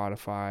on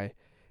Spotify,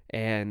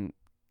 and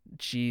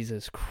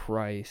Jesus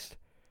Christ,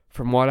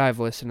 from what I've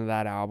listened to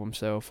that album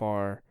so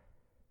far,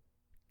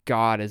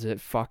 God, is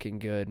it fucking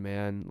good,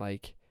 man.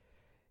 Like,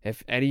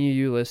 if any of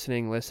you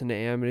listening listen to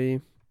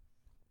Amity,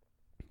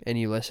 and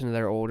you listen to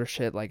their older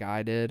shit like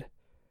I did,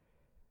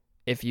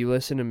 if you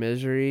listen to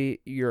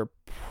Misery, you're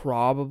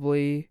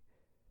probably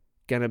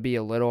gonna be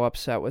a little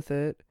upset with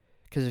it,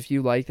 because if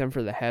you like them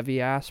for the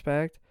heavy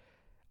aspect,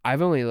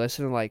 I've only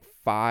listened to like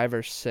 5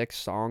 or 6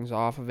 songs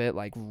off of it,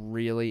 like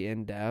really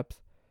in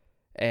depth,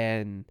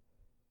 and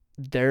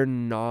they're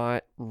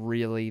not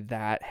really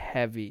that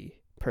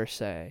heavy per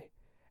se,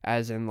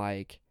 as in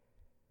like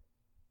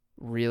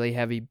really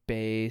heavy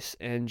bass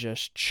and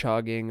just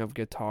chugging of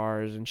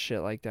guitars and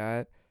shit like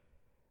that.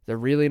 They're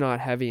really not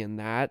heavy in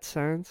that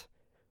sense,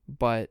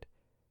 but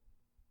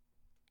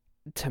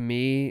to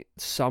me,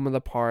 some of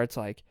the parts,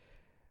 like,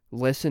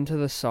 listen to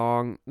the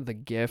song The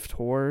Gift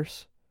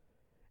Horse,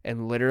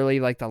 and literally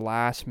like the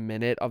last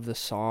minute of the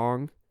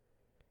song,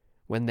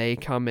 when they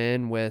come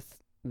in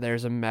with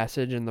there's a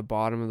message in the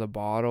bottom of the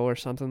bottle or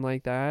something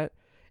like that,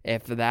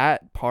 if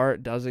that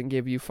part doesn't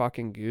give you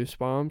fucking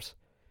goosebumps,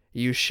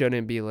 you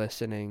shouldn't be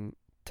listening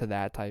to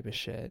that type of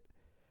shit.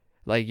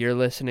 Like, you're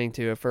listening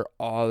to it for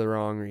all the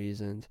wrong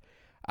reasons.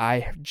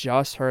 I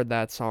just heard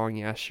that song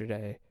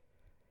yesterday,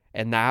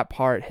 and that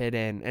part hit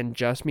in, and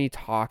just me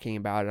talking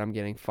about it, I'm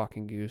getting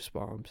fucking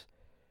goosebumps.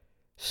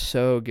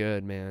 So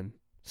good, man.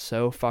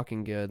 So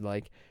fucking good.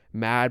 Like,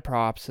 mad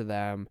props to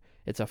them.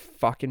 It's a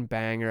fucking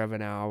banger of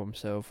an album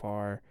so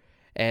far.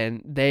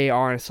 And they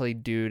honestly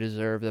do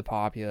deserve the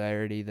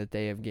popularity that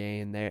they have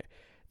gained.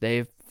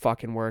 They've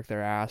fucking worked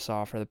their ass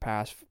off for the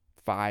past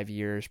 5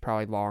 years,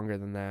 probably longer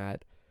than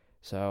that.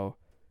 So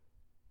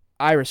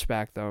I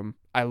respect them.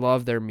 I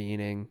love their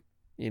meaning,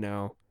 you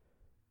know.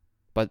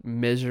 But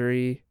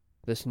Misery,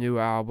 this new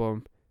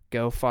album,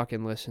 go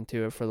fucking listen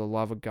to it for the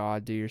love of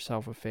God. Do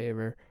yourself a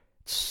favor.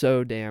 It's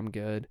so damn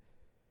good.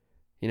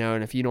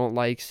 And if you don't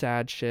like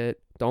sad shit,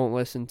 don't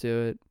listen to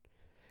it.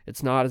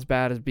 It's not as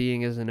bad as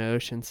Being as an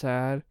Ocean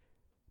sad,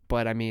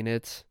 but I mean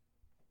it's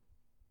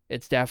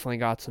definitely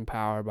got some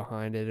power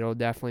behind it. It'll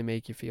definitely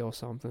make you feel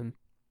something.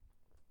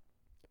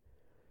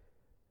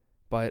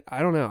 But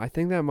I don't know. I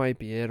think that might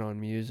be it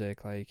on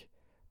music. Like,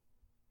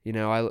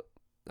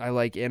 I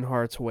like In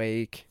Heart's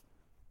Wake,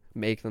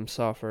 Make Them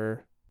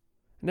Suffer.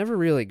 I never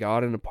really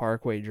got into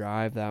Parkway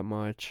Drive that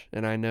much,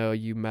 and I know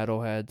you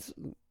metalheads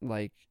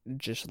like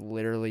just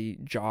literally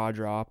jaw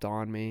dropped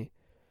on me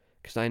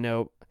because I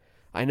know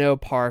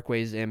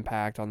Parkway's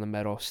impact on the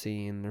metal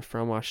scene. They're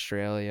from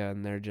Australia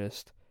and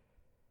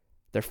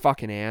they're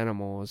fucking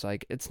animals.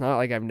 Like, it's not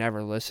like I've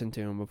never listened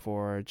to them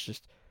before. It's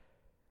just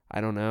I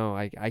don't know.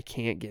 I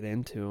can't get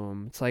into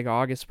them. It's like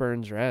August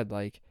Burns Red.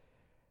 Like,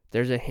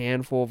 there's a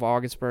handful of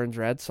August Burns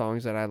Red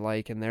songs that I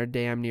like, and they're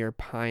damn near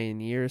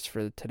pioneers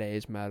for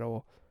today's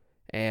metal,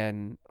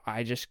 and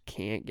I just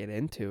can't get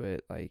into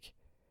it. Like,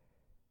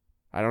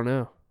 I don't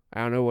know.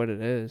 I don't know what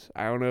it is.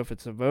 I don't know if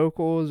it's the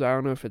vocals. I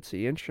don't know if it's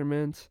the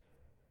instruments.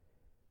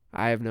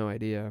 I have no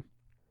idea. I'm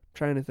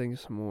trying to think of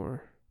some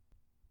more.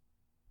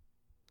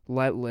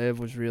 Let Live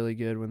was really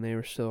good when they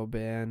were still a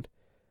band.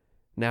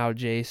 Now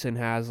Jason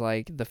has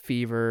like the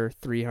Fever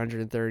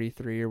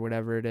 333 or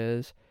whatever it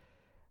is.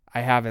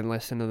 I haven't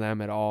listened to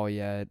them at all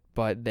yet,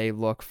 but they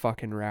look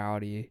fucking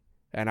rowdy,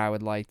 and I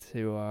would like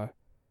to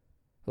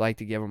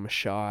give them a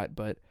shot.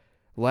 But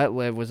Let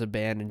Live was a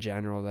band in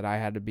general that I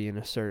had to be in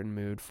a certain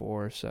mood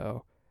for,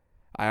 so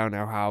I don't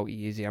know how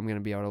easy I'm gonna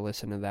be able to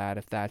listen to that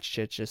if that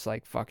shit's just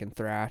like fucking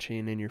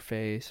thrashing in your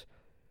face.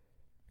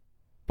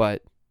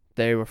 But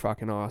they were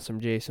fucking awesome.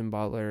 Jason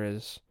Butler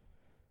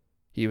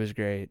he was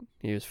great.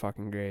 He was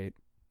fucking great.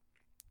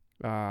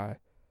 Uh,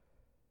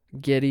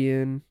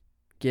 Gideon,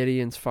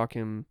 Gideon's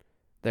fucking,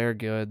 they're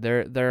good.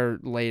 Their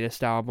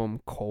latest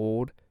album,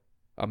 Cold,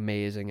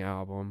 amazing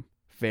album,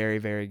 very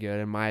very good.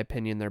 In my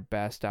opinion, their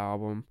best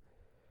album.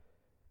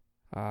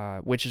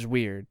 Which is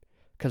weird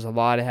because a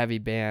lot of heavy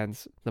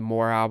bands, the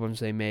more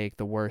albums they make,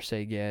 the worse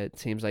they get. It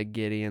seems like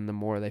Gideon, the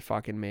more they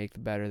fucking make, the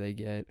better they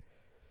get.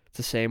 It's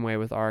the same way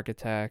with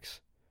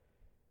Architects.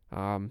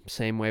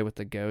 Same way with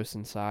The Ghost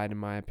Inside, in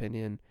my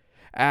opinion.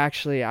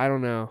 Actually, I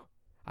don't know.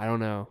 I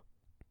don't know.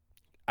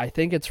 I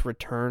think it's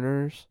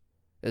Returners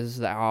is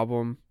the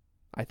album.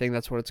 I think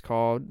that's what it's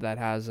called. That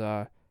has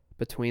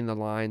Between the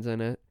Lines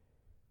in it.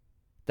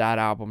 That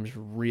album's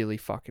really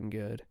fucking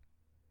good.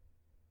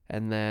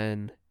 And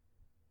then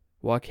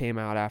what came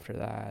out after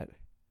that?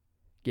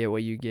 Get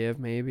What You Give,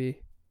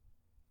 maybe?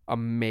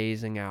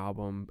 Amazing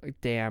album.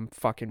 Damn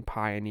fucking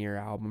pioneer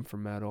album for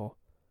metal.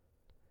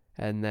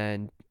 And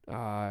then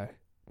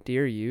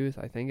Dear Youth,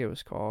 I think it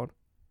was called.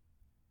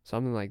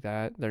 Something like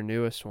that. Their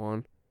newest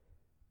one.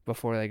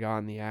 Before they got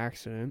in the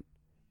accident.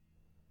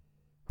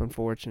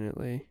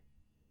 Unfortunately.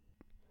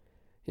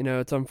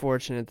 It's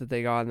unfortunate that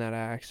they got in that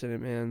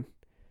accident, man.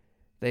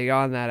 They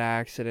got in that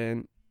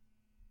accident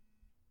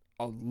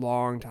a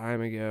long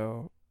time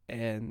ago,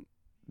 and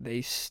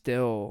they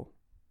still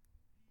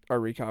are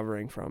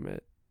recovering from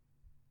it.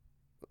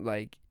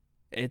 Like,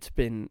 it's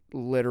been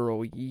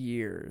literal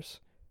years.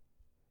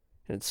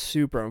 And it's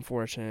super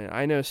unfortunate.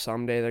 I know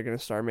someday they're going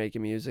to start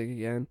making music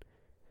again.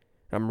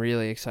 I'm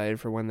really excited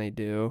for when they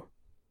do.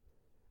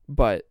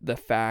 But the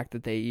fact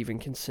that they even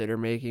consider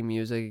making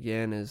music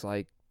again is,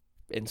 like,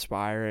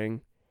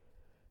 inspiring.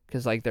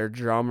 Because, like, their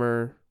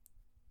drummer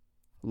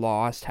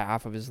lost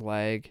half of his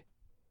leg.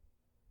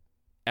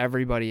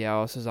 Everybody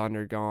else has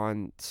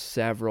undergone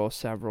several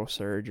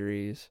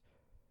surgeries.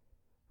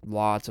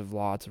 Lots of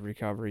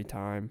recovery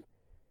time.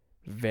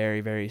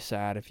 Very, very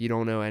sad. If you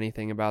don't know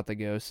anything about The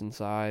Ghost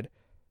Inside,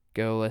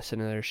 go listen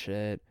to their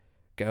shit.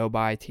 Go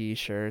buy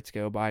t-shirts.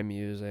 Go buy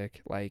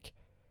music. Like,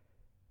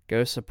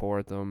 go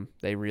support them.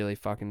 They really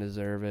fucking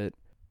deserve it.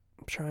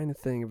 I'm trying to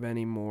think of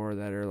any more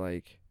that are,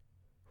 like,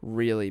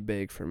 really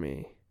big for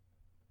me.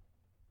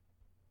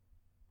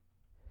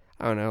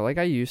 I don't know. Like,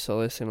 I used to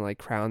listen to, like,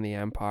 Crown the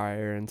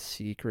Empire and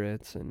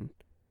Secrets and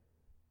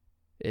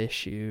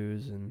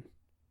Issues and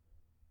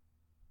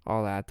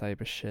all that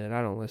type of shit.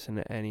 I don't listen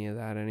to any of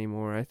that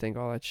anymore. I think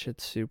all that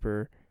shit's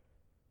super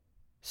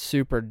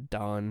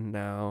done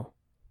now.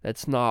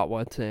 That's not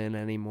what's in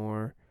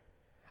anymore.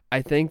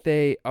 I think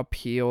they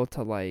appeal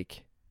to,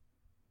 like,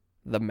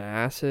 the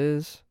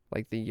masses,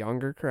 like the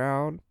younger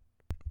crowd.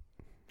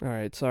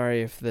 Alright,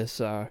 sorry if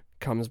this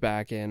comes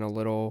back in a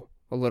little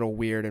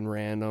weird and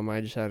random.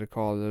 I just had to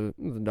call the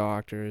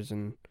doctors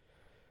and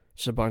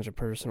just a bunch of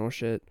personal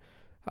shit.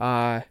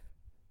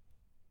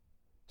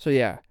 So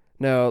yeah,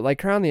 no, like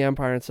Crown the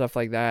Empire and stuff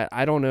like that.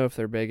 I don't know if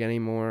they're big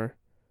anymore.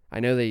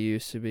 I know they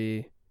used to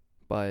be,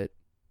 but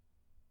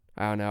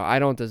I don't know. I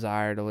don't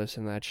desire to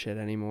listen to that shit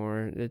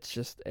anymore.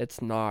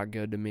 It's not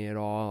good to me at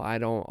all. I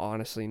don't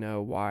honestly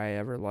know why I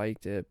ever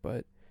liked it,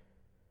 but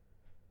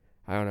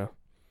I don't know.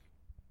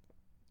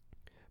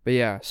 But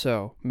yeah,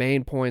 so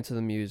main points of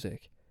the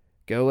music.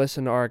 Go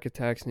listen to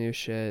Architect's new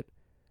shit.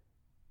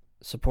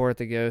 Support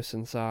the Ghosts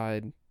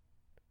Inside.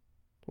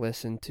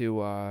 Listen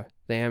to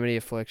the Amity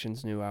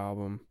Affliction's new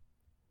album.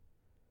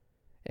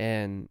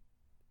 And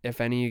if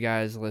any of you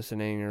guys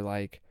listening are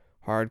like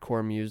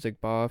hardcore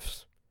music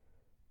buffs,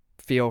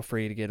 feel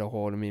free to get a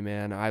hold of me,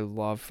 man. I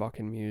love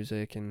fucking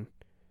music and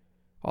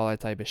all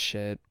that type of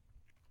shit.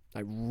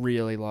 I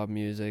really love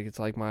music. It's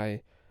like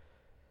my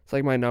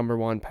number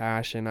one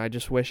passion. I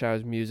just wish I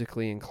was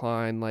musically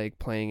inclined, like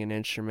playing an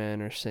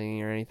instrument or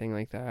singing or anything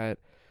like that.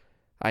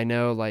 I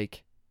know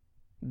like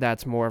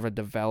that's more of a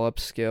developed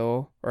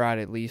skill, or I'd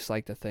at least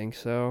like to think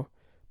so.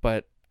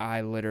 But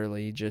I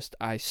literally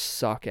I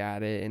suck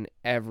at it in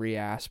every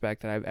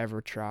aspect that I've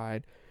ever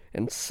tried.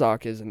 And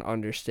suck is an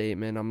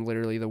understatement. I'm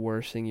literally the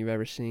worst thing you've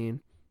ever seen.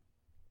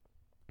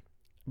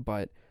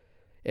 But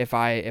if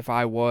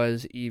I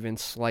was even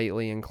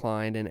slightly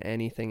inclined in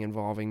anything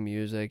involving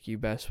music, you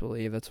best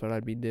believe that's what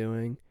I'd be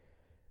doing.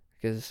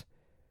 Because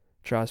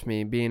trust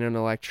me, being an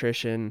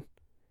electrician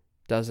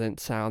doesn't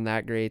sound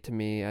that great to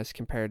me as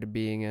compared to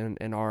being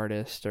an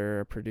artist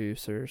or a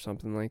producer or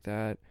something like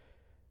that.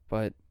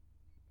 But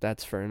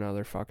that's for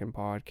another fucking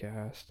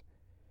podcast.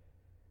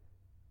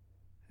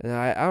 And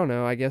I don't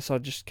know, I guess I'll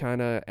just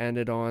kind of end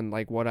it on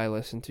like what I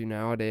listen to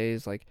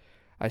nowadays. Like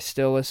I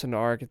still listen to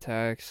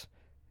Architects,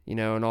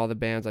 and all the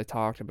bands I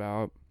talked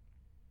about,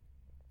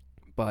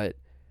 but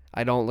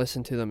I don't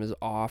listen to them as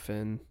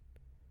often.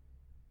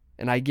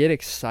 And I get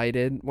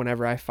excited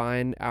whenever I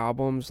find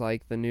albums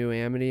like the new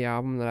Amity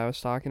album that I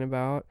was talking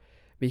about,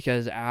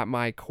 because at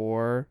my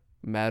core,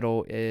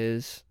 metal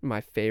is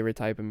my favorite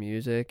type of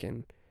music,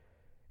 and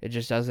it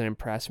just doesn't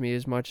impress me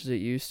as much as it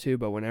used to.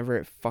 But whenever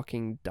it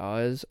fucking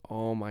does,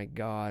 oh my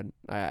god,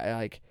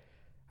 I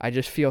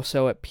just feel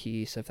so at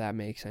peace, if that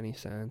makes any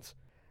sense.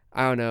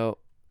 I don't know.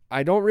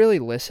 I don't really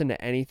listen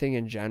to anything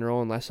in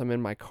general unless I'm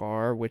in my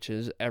car, which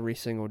is every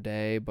single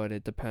day, but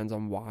it depends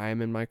on why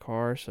I'm in my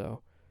car.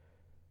 So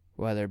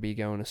whether it be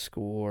going to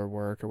school or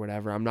work or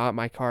whatever, I'm not in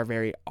my car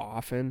very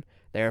often.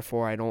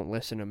 Therefore, I don't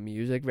listen to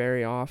music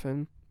very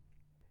often.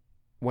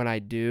 When I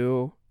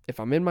do, if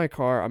I'm in my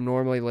car, I'm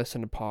normally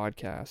listening to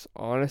podcasts.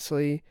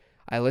 Honestly,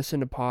 I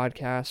listen to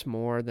podcasts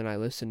more than I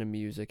listen to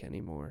music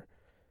anymore.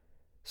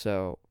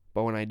 So,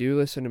 but when I do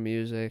listen to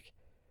music,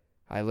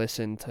 I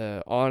listen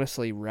to,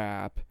 honestly,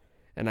 rap.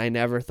 And I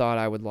never thought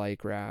I would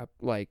like rap.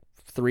 Like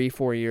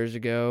 3-4 years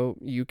ago,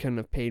 you couldn't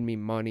have paid me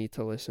money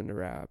to listen to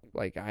rap.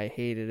 Like I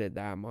hated it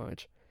that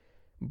much.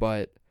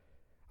 But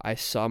I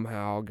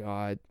somehow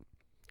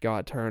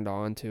got turned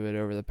on to it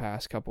over the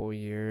past couple of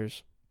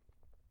years.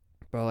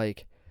 But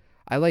like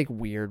I like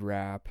weird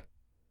rap,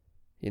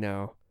 you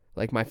know.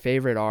 Like my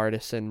favorite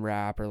artists in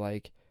rap are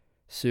like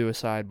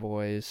Suicide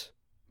Boys,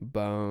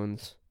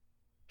 Bones,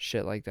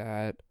 shit like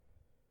that.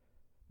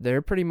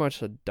 They're pretty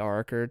much the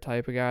darker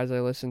type of guys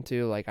I listen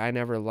to. Like I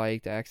never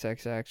liked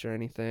XXX or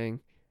anything.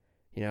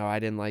 I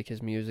didn't like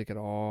his music at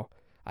all.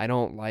 I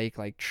don't like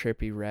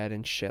Trippy Red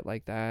and shit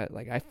like that.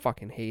 Like I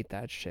fucking hate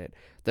that shit.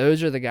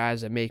 Those are the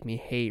guys that make me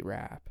hate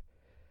rap.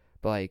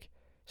 But like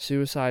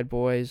Suicide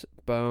Boys,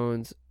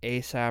 Bones,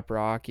 ASAP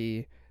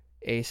Rocky,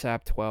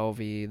 ASAP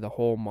 12E, the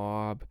whole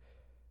mob.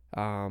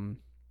 Um,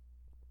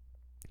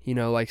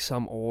 like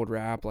some old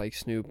rap like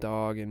Snoop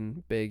Dogg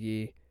and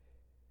Biggie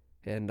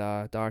and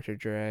Dr.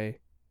 Dre.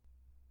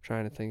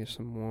 Trying to think of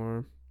some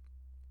more.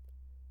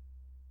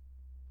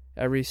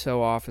 Every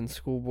so often,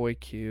 Schoolboy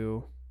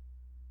Q.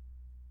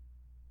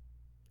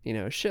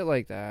 Shit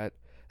like that.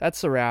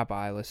 That's the rap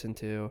I listen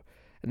to.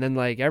 And then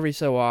like every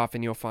so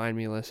often you'll find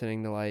me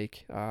listening to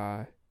like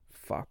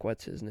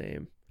what's his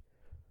name?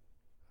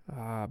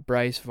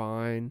 Bryce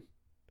Vine.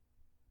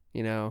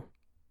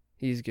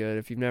 He's good.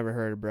 If you've never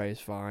heard of Bryce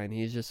Vine,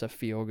 he's just a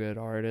feel good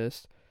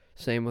artist.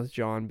 Same with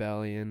John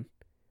Bellion.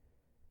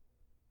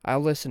 I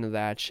listen to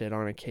that shit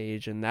on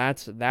occasion.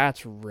 That's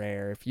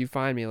rare. If you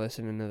find me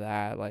listening to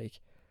that, like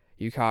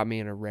you caught me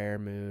in a rare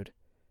mood.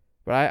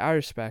 But I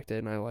respect it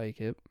and I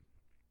like it.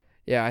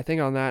 Yeah, I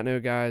think on that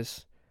note,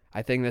 guys,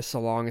 I think this is the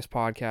longest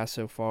podcast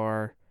so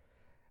far.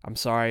 I'm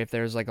sorry if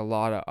there's like a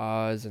lot of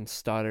uhs and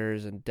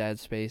stutters and dead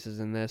spaces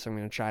in this. I'm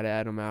going to try to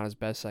edit them out as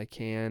best I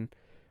can.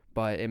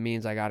 But it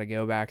means I got to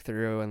go back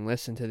through and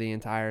listen to the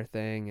entire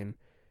thing. And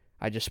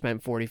I just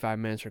spent 45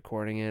 minutes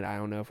recording it. I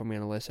don't know if I'm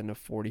going to listen to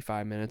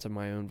 45 minutes of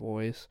my own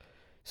voice.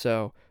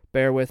 So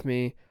bear with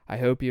me. I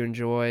hope you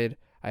enjoyed.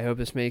 I hope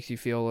this makes you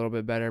feel a little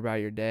bit better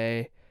about your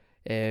day.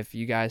 If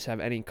you guys have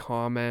any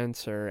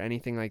comments or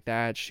anything like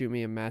that, shoot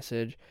me a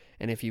message.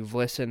 And if you've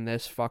listened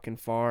this fucking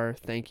far,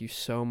 thank you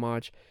so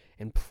much.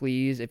 And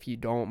please, if you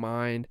don't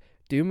mind,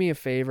 do me a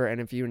favor. And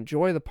if you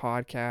enjoy the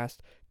podcast,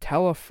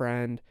 tell a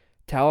friend,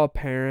 tell a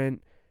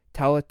parent,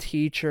 tell a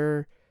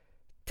teacher,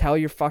 tell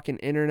your fucking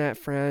internet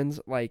friends.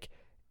 Like,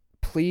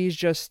 please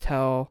just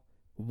tell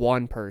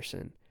one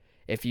person.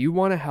 If you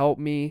want to help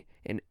me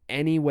in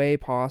any way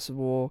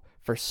possible,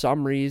 for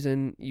some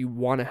reason you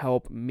want to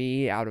help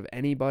me out of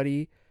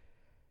anybody,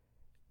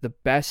 the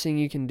best thing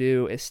you can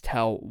do is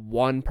tell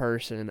one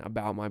person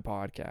about my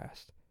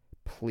podcast.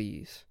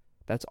 Please.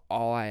 That's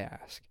all I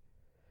ask.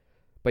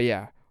 But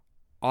yeah,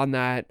 on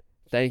that,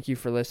 thank you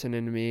for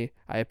listening to me.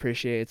 I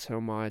appreciate it so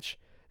much.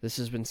 This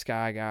has been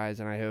Sky, guys,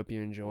 and I hope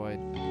you enjoyed.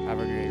 Have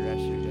a great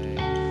rest of your day.